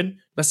question.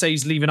 Let's say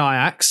he's leaving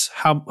Ajax.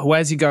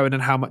 Where's he going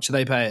and how much are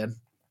they paying?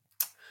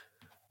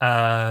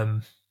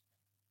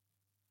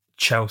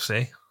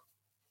 Chelsea.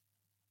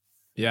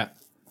 Yeah.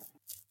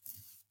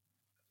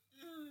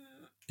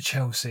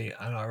 Chelsea,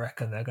 and I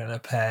reckon they're going to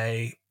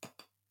pay...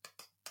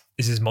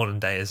 This is modern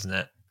day, isn't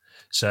it?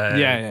 So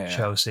yeah.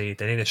 Chelsea,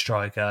 they need a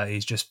striker.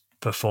 He's just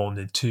performed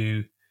in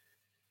 2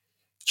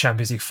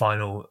 Champions League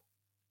final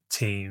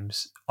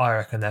teams. I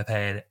reckon they're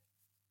paying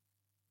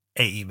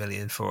 80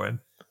 million for him.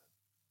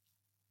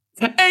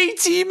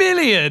 80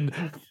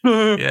 million?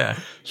 Yeah.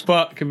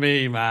 Fuck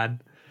me,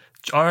 man.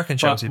 I reckon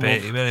Chelsea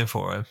paid 80 million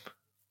for him.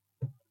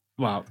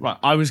 Well, right.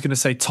 I was going to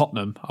say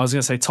Tottenham.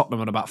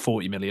 On about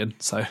 40 million.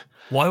 So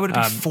why would it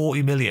be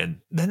 40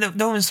 million?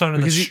 No one's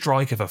signing a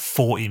striker for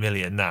 40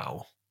 million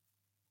now.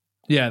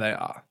 Yeah, they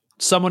are.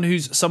 Someone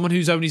who's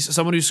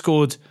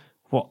scored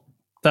what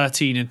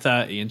 13 and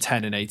 30 and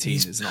 10 and 18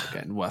 is not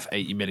getting worth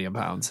 80 million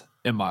pounds,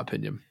 in my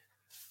opinion.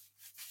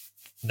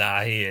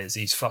 Nah, he is.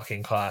 He's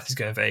fucking class. He's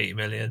going for 80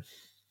 million.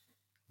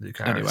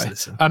 Anyway,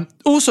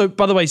 also,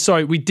 by the way,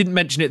 sorry, we didn't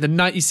mention it. The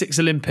 96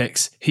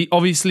 Olympics. He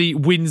obviously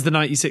wins the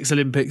 96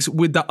 Olympics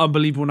with that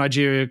unbelievable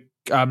Nigeria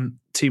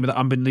team with that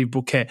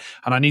unbelievable kit.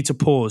 And I need to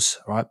pause,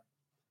 right?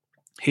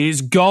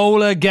 His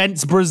goal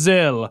against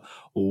Brazil.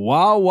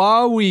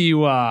 Wow, wee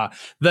wah.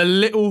 The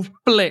little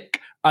flick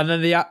and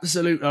then the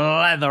absolute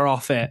leather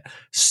off it.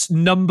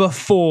 Number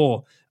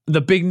 4,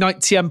 the big night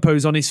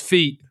tempos on his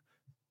feet.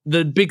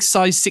 The big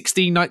size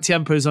 16 night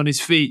tempos on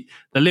his feet.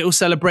 The little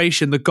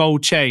celebration, the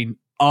gold chain.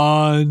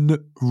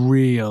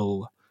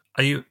 Unreal.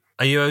 Are you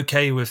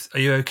okay with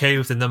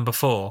the number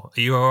 4? Are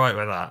you all right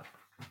with that?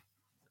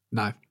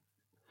 No.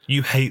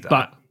 You hate that.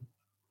 But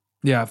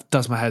yeah, it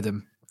does my head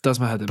in.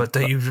 But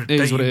it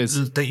is what it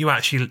is. Don't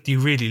you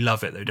really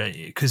love it though, don't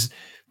you? Because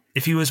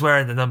if he was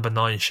wearing the number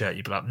 9 shirt,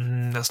 you'd be like,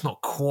 that's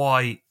not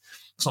quite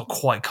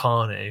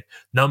Kanu.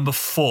 Number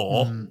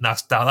 4,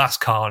 that's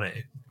Kanu.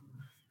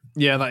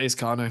 Yeah, that is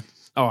Kanu.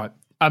 All right.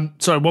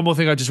 Sorry, one more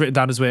thing I just written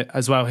down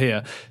as well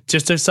here.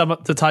 Just to sum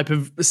up the type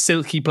of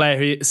silky player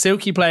he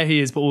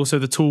is, but also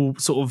the tall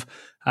sort of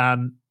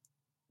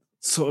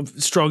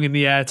strong in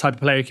the air type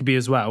of player he can be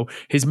as well.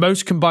 His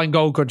most combined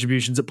goal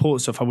contributions at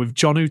Portsmouth are with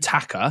John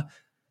Utaka,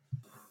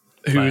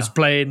 who is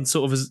playing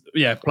sort of as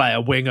player,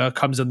 winger,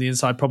 comes on the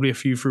inside, probably a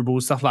few through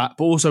balls, stuff like that.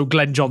 But also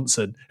Glenn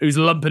Johnson, who's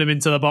lumping him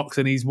into the box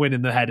and he's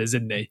winning the headers,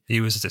 isn't he?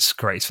 He was a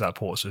disgrace for that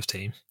Portsmouth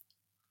team.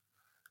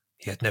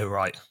 He had no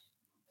right.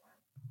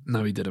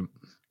 No, he didn't.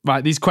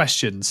 Right, these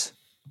questions.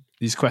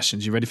 You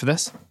ready for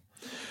this?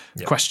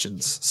 Yep.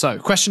 Questions. So,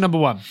 question number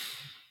 1.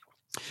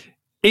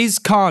 Is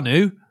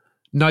Kanu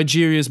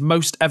Nigeria's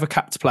most ever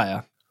capped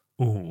player?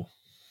 Ooh.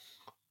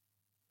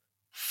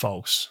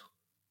 False.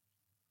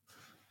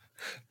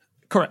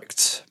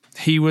 Correct.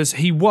 He was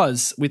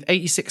with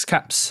 86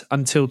 caps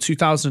until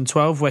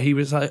 2012, where he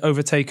was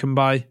overtaken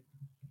by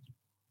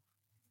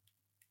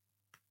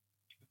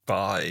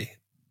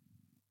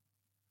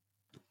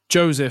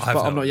Joseph, but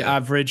I'm not your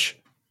average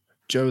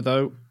Joe,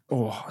 though.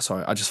 Oh,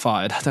 sorry, I just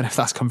fired. I don't know if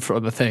that's come through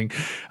on the thing.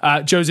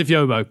 Joseph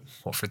Yobo.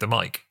 What, through the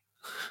mic?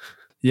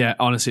 Yeah,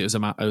 honestly, it was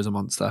a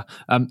monster.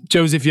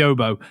 Joseph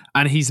Yobo,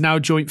 and he's now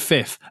joint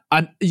 5th.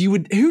 And who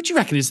do you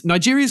reckon is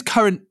Nigeria's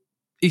current?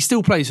 He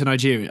still plays for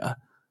Nigeria,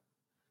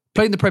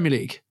 playing the Premier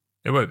League.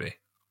 It won't be.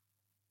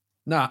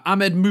 Nah,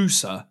 Ahmed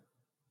Musa.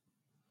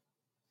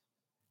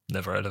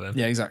 Never heard of him.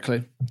 Yeah,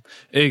 exactly.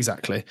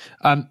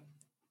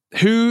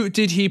 Who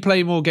did he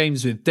play more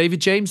games with?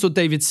 David James or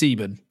David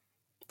Seaman?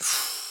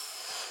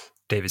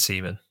 David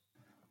Seaman.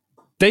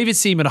 David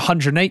Seaman,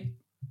 108.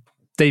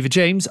 David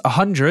James,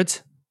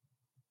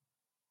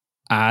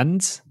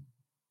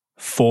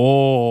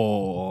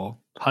 104.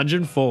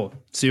 104.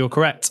 So you're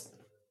correct.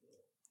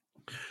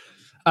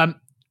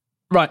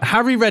 Right.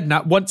 Harry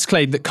Redknapp once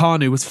claimed that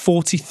Kanu was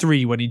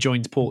 43 when he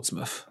joined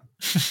Portsmouth.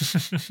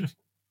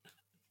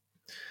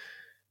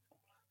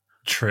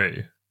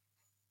 True.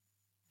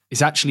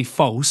 It's actually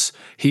false.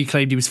 He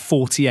claimed he was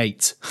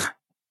 48.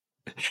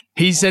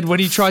 He said when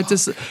he tried to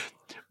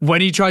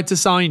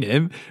sign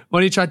him,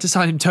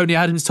 Tony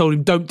Adams told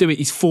him, "Don't do it.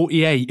 He's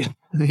 48."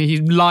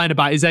 He's lying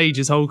about his age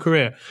his whole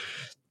career.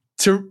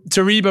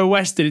 Taribo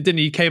West did it, didn't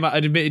he? He came out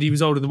and admitted he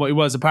was older than what he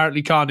was.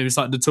 Apparently, Kanu was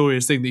like a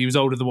notorious thing that he was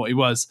older than what he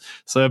was.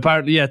 So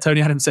apparently,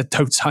 Tony Adams said,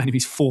 "Don't sign him.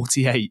 He's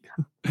 48."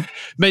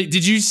 Mate,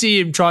 did you see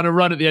him trying to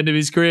run at the end of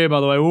his career?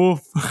 By the way, oof.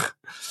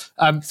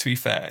 To be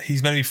fair,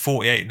 he's maybe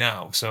 48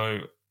 now. So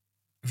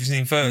if you've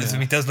seen photos,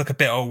 he does look a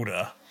bit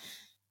older.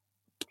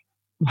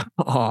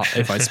 Oh,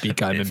 if I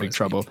speak, I'm in big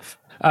trouble.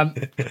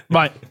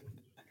 Right.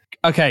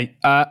 Okay.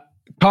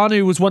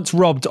 Kanu was once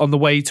robbed on the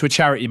way to a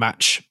charity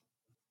match.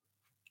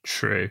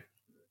 True.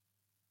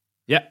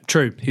 Yeah,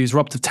 true. He was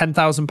robbed of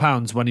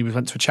 £10,000 when he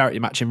went to a charity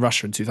match in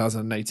Russia in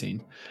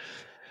 2018.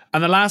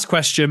 And the last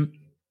question,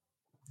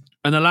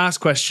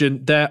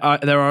 there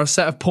are a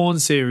set of porn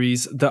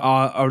series that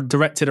are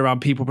directed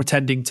around people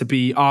pretending to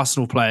be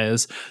Arsenal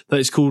players that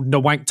is called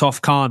Nwankwo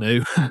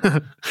Kanu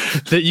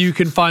that you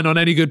can find on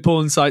any good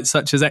porn sites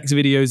such as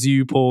Xvideos,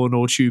 YouPorn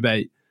or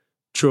Tube8.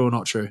 True or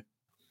not true?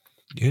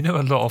 You know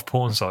a lot of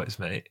porn sites,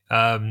 mate.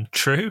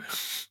 True?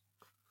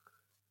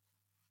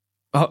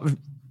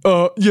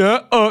 Yeah.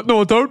 No,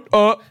 I don't.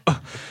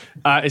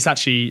 It's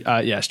actually,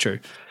 it's true.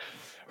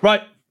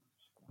 Right.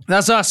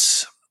 That's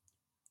us.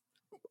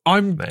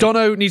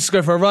 Dono needs to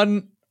go for a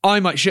run.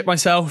 I might shit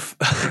myself.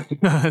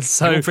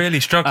 So you're really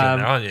struggling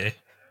now, aren't you?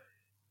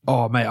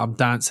 Oh, mate, I'm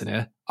dancing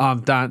here.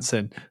 I'm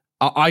dancing.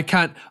 I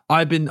can't.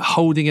 I've been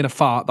holding in a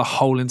fart the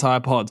whole entire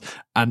pod,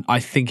 and I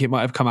think it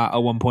might have come out at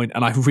one point.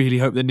 And I really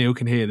hope that Neil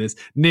can hear this.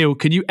 Neil,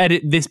 can you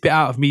edit this bit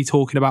out of me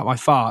talking about my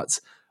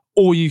farts,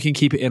 or you can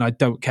keep it in? I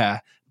don't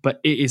care. But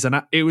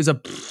it was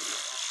a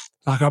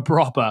like a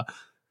proper.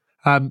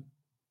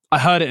 I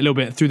heard it a little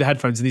bit through the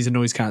headphones, and these are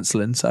noise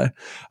cancelling. So,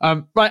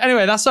 right.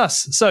 Anyway, that's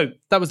us. So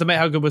that was the Mate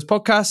How Good Was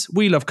podcast.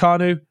 We love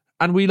Kanu,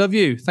 and we love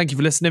you. Thank you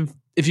for listening.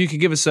 If you could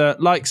give us a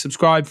like,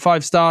 subscribe,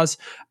 5 stars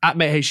at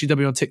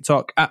MateHGW on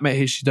TikTok, at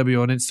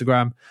MateHGW on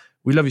Instagram.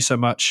 We love you so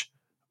much.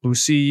 We'll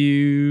see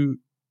you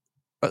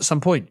at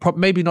some point.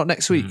 Maybe not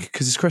next week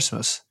because it's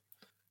Christmas.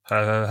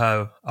 Ho, ho,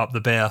 ho. Up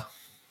the beer.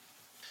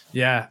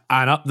 Yeah,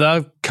 and up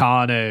the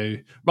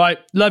Kanu. Right,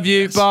 love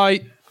you. Yes.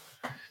 Bye.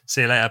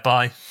 See you later.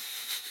 Bye.